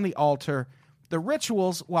placed on the altar. The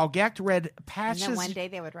rituals, while Gecht read And patches... then one day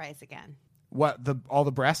they would rise again. What, all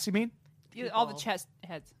the breasts, you mean? All the chest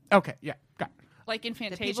heads, Okay, yeah, got it. like in The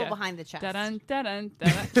Fantasia. people behind the chest. Dun dun dun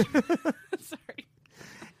dun. Sorry.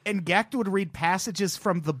 And Gecht would read passages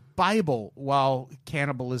from the Bible while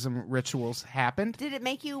cannibalism rituals happened. Did it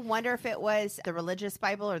make you wonder if it was the religious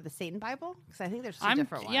Bible or the Satan Bible? Because I think there's 2 I'm-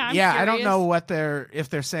 different ones. yeah, I'm I don't curious. know what if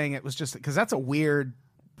they're saying it was just because that's weird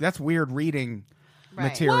reading Right.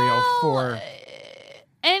 material for.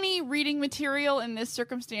 Any reading material in this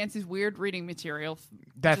circumstance is weird reading material.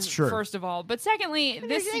 That's true. First of all, but secondly, They're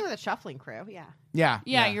this. dealing with a shuffling crew. Yeah.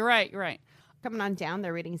 Yeah, You're right. You're right. Coming on down,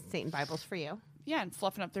 they're reading Satan Bibles for you. Yeah, and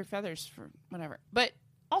fluffing up their feathers for whatever. But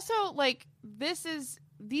also, like,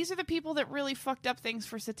 these are the people that really fucked up things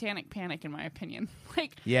for Satanic Panic, in my opinion.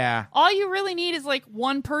 Like, yeah. all you really need is like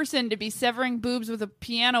one person to be severing boobs with a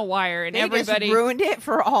piano wire, and They everybody just ruined it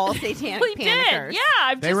for all satanic really panickers. did. Yeah,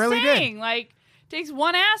 I'm They just really saying. Like, takes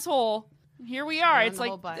one asshole. Here we are. Ruined It's the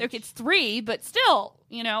whole like bunch. okay, it's 3, but still,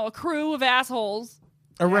 a crew of assholes.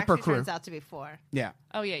 A It Ripper actually crew. turns out to be 4. Yeah.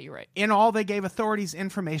 Oh yeah, you're right. In all, they gave authorities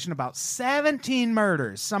information about 17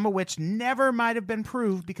 murders, some of which never might have been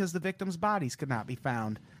proved because the victims' bodies could not be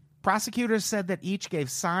found. Prosecutors said that each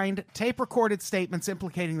gave signed, tape-recorded statements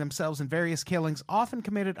implicating themselves in various killings, often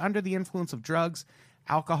committed under the influence of drugs,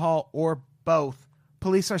 alcohol, or both.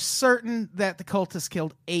 Police are certain that the cultists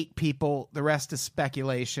killed 8 people. The rest is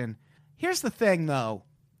speculation. Here's the thing, though.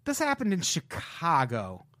 This happened in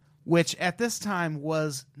Chicago, which at this time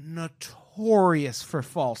was notorious for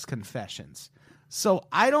false confessions. So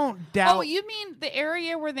I don't doubt... Oh, you mean the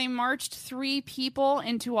area where they marched 3 people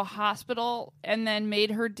into a hospital and then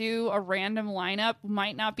made her do a random lineup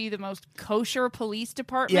might not be the most kosher police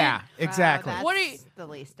department? Yeah, exactly. That's What are you- the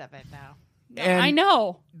least of it now. And I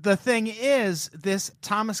know. the thing is, this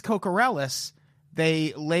Thomas Kokorellis,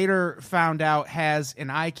 they later found out has an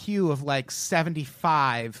IQ of like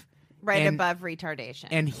 75. Right and, above retardation.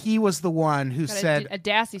 And he was the one who Got said... a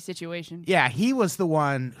Dassy situation. Yeah, he was the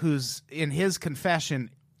one who's, in his confession,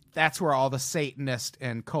 that's where all the Satanist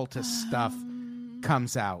and cultist stuff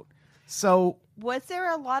comes out. So Was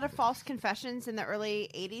there a lot of false confessions in the early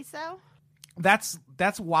 80s, though?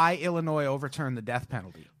 that's why Illinois overturned the death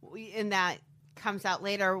penalty. And that comes out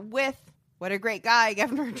later with, what a great guy,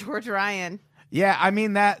 Governor George Ryan. Yeah, I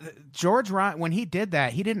mean that George Ryan, when he did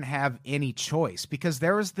that, he didn't have any choice because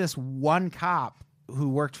there was this one cop who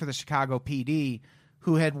worked for the Chicago PD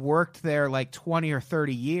who had worked there like 20 or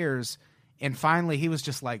 30 years. And finally he was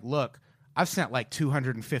just like, look, I've sent like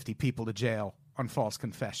 250 people to jail on false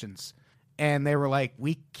confessions. And they were like,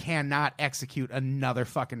 we cannot execute another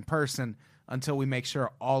fucking person until we make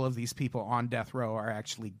sure all of these people on death row are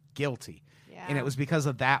actually guilty. Yeah. And it was because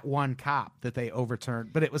of that one cop that they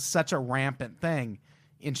overturned. But it was such a rampant thing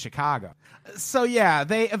in Chicago. So, yeah,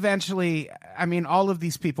 they eventually, I mean, all of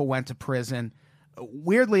these people went to prison.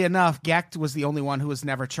 Weirdly enough, Gecht was the only one who was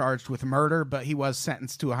never charged with murder, but he was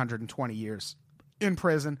sentenced to 120 years in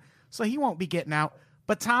prison. So he won't be getting out.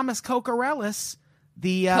 But Thomas Kokorellis,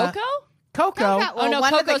 the... Coco? Coco. Well, Oh no,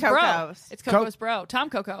 one of the Coco's bro. Cocos. It's Coco's bro, Tom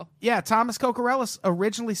Coco. Yeah, Thomas Kokorellis,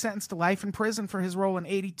 originally sentenced to life in prison for his role in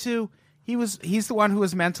 82. He's the one who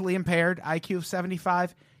was mentally impaired, IQ of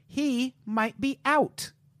 75. He might be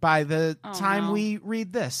out by the time no. we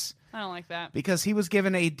read this I don't like that. because he was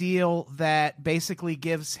given a deal that basically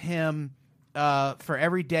gives him, for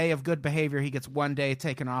every day of good behavior, he gets 1 day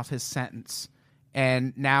taken off his sentence.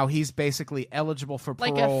 and now he's basically eligible for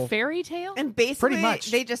Like parole. a fairy tale? And basically,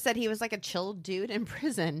 much. they just said he was like a chill dude in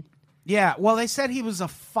prison. Yeah, well, they said he was a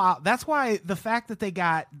That's why the fact that they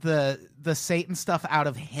got the Satan stuff out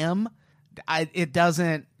of him, it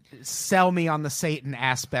doesn't sell me on the Satan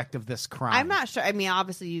aspect of this crime. I'm not sure. I mean,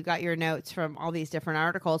 obviously, you got your notes from all these different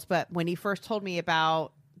articles, but when he first told me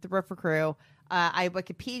about the Ripper Crew, I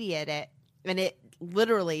Wikipedia'd it, and it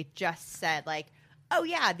literally just said, like, oh,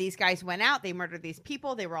 yeah, these guys went out, they murdered these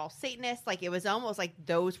people, they were all Satanists. Like, it was almost like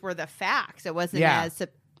those were the facts. It wasn't as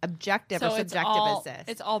objective or subjective as this.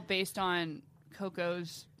 It's all based on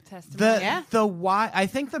Coco's testimony. I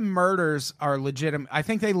think the murders are legitimate. I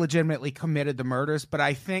think they legitimately committed the murders, but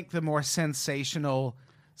I think the more sensational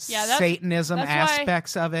Satanism that's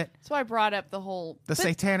aspects of it, That's why I brought up the whole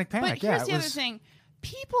satanic panic. But here's it the other was- thing: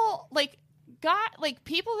 people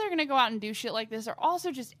people that are going to go out and do shit like this are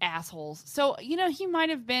also just assholes. So he might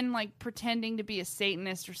have been like pretending to be a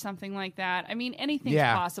Satanist or something like that. I mean, anything's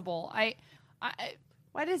possible.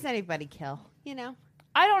 Why does anybody kill?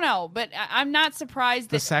 I don't know, but I'm not surprised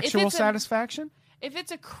that the sexual if it's satisfaction. if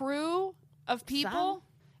it's a crew of people,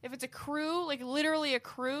 if it's a crew, like literally a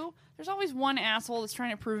crew, there's always one asshole that's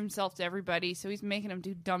trying to prove himself to everybody. So he's making them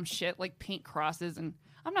do dumb shit like paint crosses, and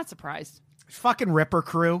I'm not surprised. Fucking Ripper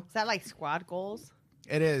Crew. Is that like squad goals?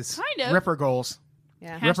 It is Kind of. Ripper goals.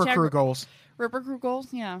 Yeah. Ripper Hashtag Crew goals. Ripper Crew goals,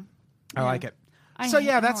 yeah. I like it. I So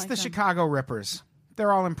don't that's like the them. Chicago Rippers.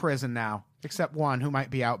 They're all in prison now, except one who might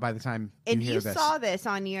be out by the time And you hear you this. saw this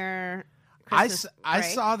on your I Christmas I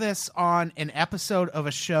break. saw this on an episode of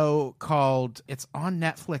a show called, it's on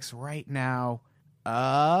Netflix right now.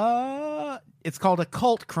 It's called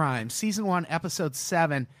Occult Crime, season 1, episode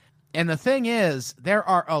 7. And the thing is, there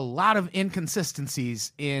are a lot of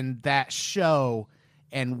inconsistencies in that show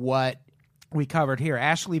and what we covered here.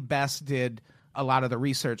 Ashley Best did a lot of the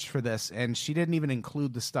research for this, and she didn't even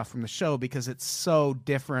include the stuff from the show because it's so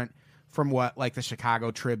different from what like the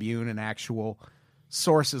Chicago Tribune and actual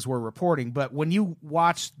sources were reporting. But when you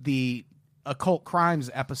watch the Occult Crimes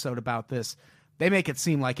episode about this, they make it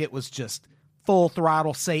seem like it was just full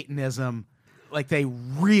throttle Satanism. Like they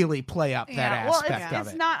really play up that aspect of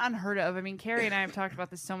it's it. not unheard of. I mean, Carrie and I have talked about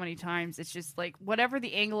this so many times. It's just like whatever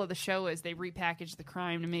the angle of the show is, they repackage the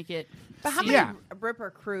crime to make it. But how seem- many Ripper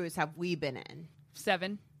Crews have we been in?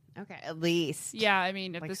 7? Okay, at least. Yeah, I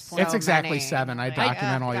mean at Like this point, It's so exactly many. 7. I Like,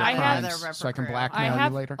 document all your I have- crimes so I can Ripper Crew. I blackmail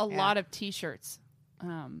have you later. a lot of T-shirts.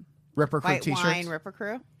 Ripper Crew White t-shirts. wine Ripper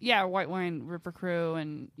Crew. Yeah, white wine Ripper Crew,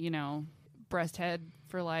 and breast head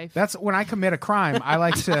for life. That's when I commit a crime. I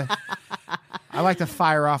like to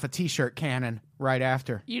fire off a t-shirt cannon right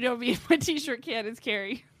after. me, my T-shirt cannons,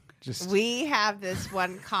 Carrie. Just We have this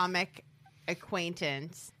one comic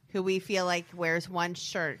acquaintance who we feel like wears one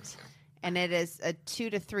shirt, and it is a 2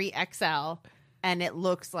 to 3 XL, and it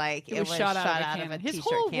looks like it was shot out of a cannon. His t-shirt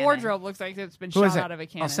whole cannon. wardrobe looks like it's been who is shot it? out of a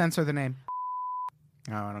cannon. I'll censor the name.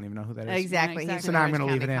 Oh, I don't even know who that is. Exactly. Yeah, He's exactly. an So now I'm Orange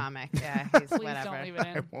gonna leave County it in. comic. Yeah, he's Please whatever. don't leave it I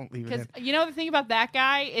in. won't leave it in. Because the thing about that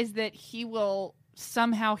guy is that he will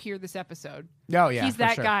somehow hear this episode. Oh yeah, He's for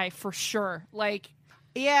that sure. guy for sure. Like,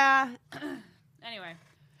 Yeah.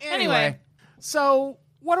 anyway. So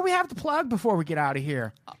what do we have to plug before we get out of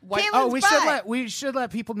here? Caitlin's We should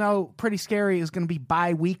let people know Pretty Scary is going to be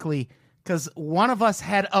bi-weekly because one of us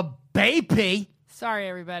had a baby. Sorry,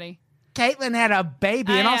 everybody. Caitlin had a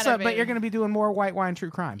baby, I and had also, a but baby. you're going to be doing more white wine true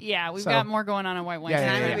crime. Yeah, we've So- got more going on in White Wine. Yeah, And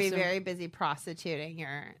yeah, I'm yeah. going to be So very busy prostituting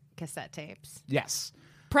your cassette tapes. Yes.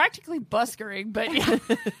 practically buskering, but yeah.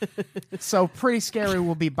 So Pretty Scary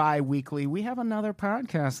will be bi-weekly. We have another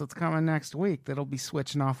podcast that's coming next week that'll be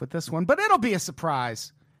switching off with this one, but it'll be a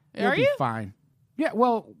surprise. It'll Are be you? fine. Yeah,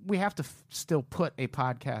 well, we have to still put a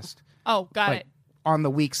podcast Oh, got like, it. on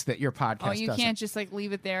the weeks that your podcast Oh, you doesn't. can't just like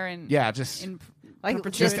leave it there and Yeah, just in Like,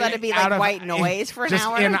 perpetuity. just let it be out like of- white noise for an just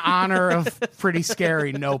hour. in honor of Pretty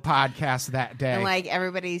Scary, no podcast that day. And like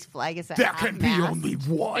everybody's flag is at there half can be mast. only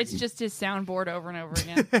one. It's just his soundboard over and over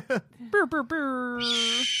again. Brr, brr, brr.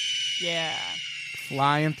 Yeah.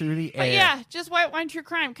 Flying through the air. But yeah, just White Wine True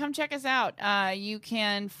Crime. Come check us out. You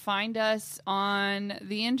can find us on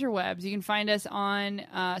the interwebs. You can find us on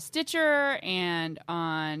Stitcher and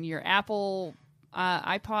on your Apple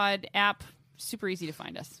iPod app. Super easy to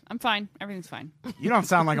find us. I'm fine. Everything's fine. You don't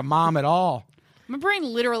sound like a mom at all. My brain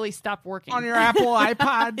literally stopped working. On your Apple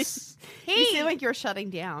iPods. You seem like you're shutting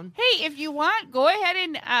down. Hey, if you want, go ahead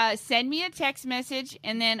and send me a text message,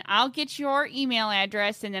 and then I'll get your email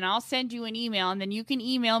address, and then I'll send you an email, and then you can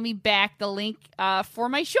email me back the link for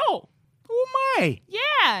my show. Oh my.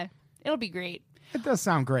 Yeah, it'll be great. It does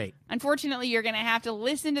sound great. Unfortunately, you're going to have to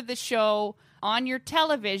listen to the show on your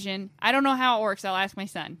television. I don't know how it works. I'll ask my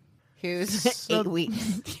son. who's So- 8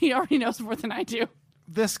 weeks. He already knows more than I do.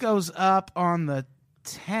 This goes up on the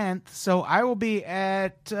 10th, so I will be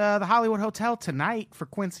at the Hollywood Hotel tonight for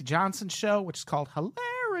Quincy Johnson's show, which is called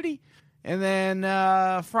Hilarity. And then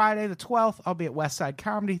Friday the 12th, I'll be at West Side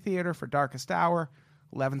Comedy Theater for Darkest Hour,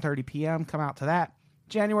 11:30 p.m. Come out to that.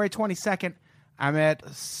 January 22nd, I'm at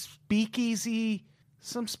some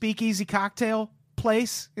speakeasy cocktail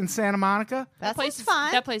place in Santa Monica. That place sounds is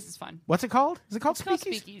fun. That place is fun. What's it called? Is it called It's called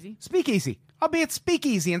Speakeasy? Speakeasy. Speakeasy. I'll be at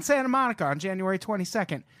Speakeasy in Santa Monica on January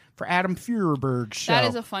 22nd for Adam Feuerberg's show. That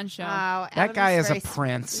is a fun show. Wow, That Adam guy is a very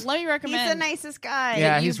prince. Let me He's recommend. the nicest guy.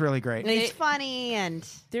 Yeah, you- he's really great. And he's funny and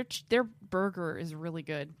Their burger is really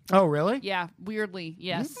good. Oh, really? Yeah, weirdly,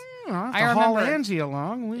 yes. I'll have I to haul remember. Angie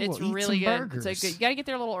along. We It's will eat really some good. burgers. It's a good. You got to get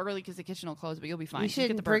there a little early because the kitchen will close, but you'll be fine. you Just get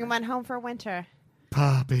should the bring burger. him on home for winter.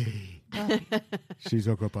 Puppy. She's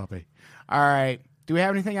a good puppy. All right. Do we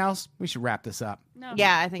have anything else? We should wrap this up. No,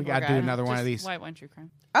 Yeah, I think We we're got to do good. another one of Just these. White wine, true crime.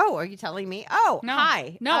 Oh, are you telling me? Oh, No.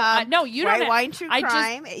 hi. No, no, you don't White have- Wine True I just-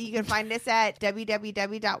 Crime. You can find us at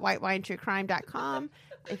www.whitewinetruecrime.com.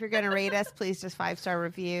 If you're going to rate us, please just 5-star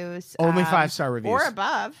reviews. Only 5-star reviews. Or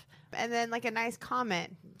above. And then like a nice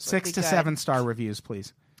comment. would 6 be to good. 7-star reviews,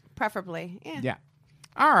 please. Preferably. Yeah. Yeah.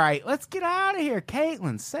 All right. Let's get out of here.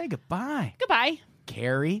 Caitlin, say goodbye. Goodbye.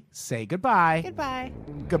 Carrie, say goodbye. Goodbye.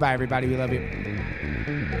 Goodbye, everybody. We love you.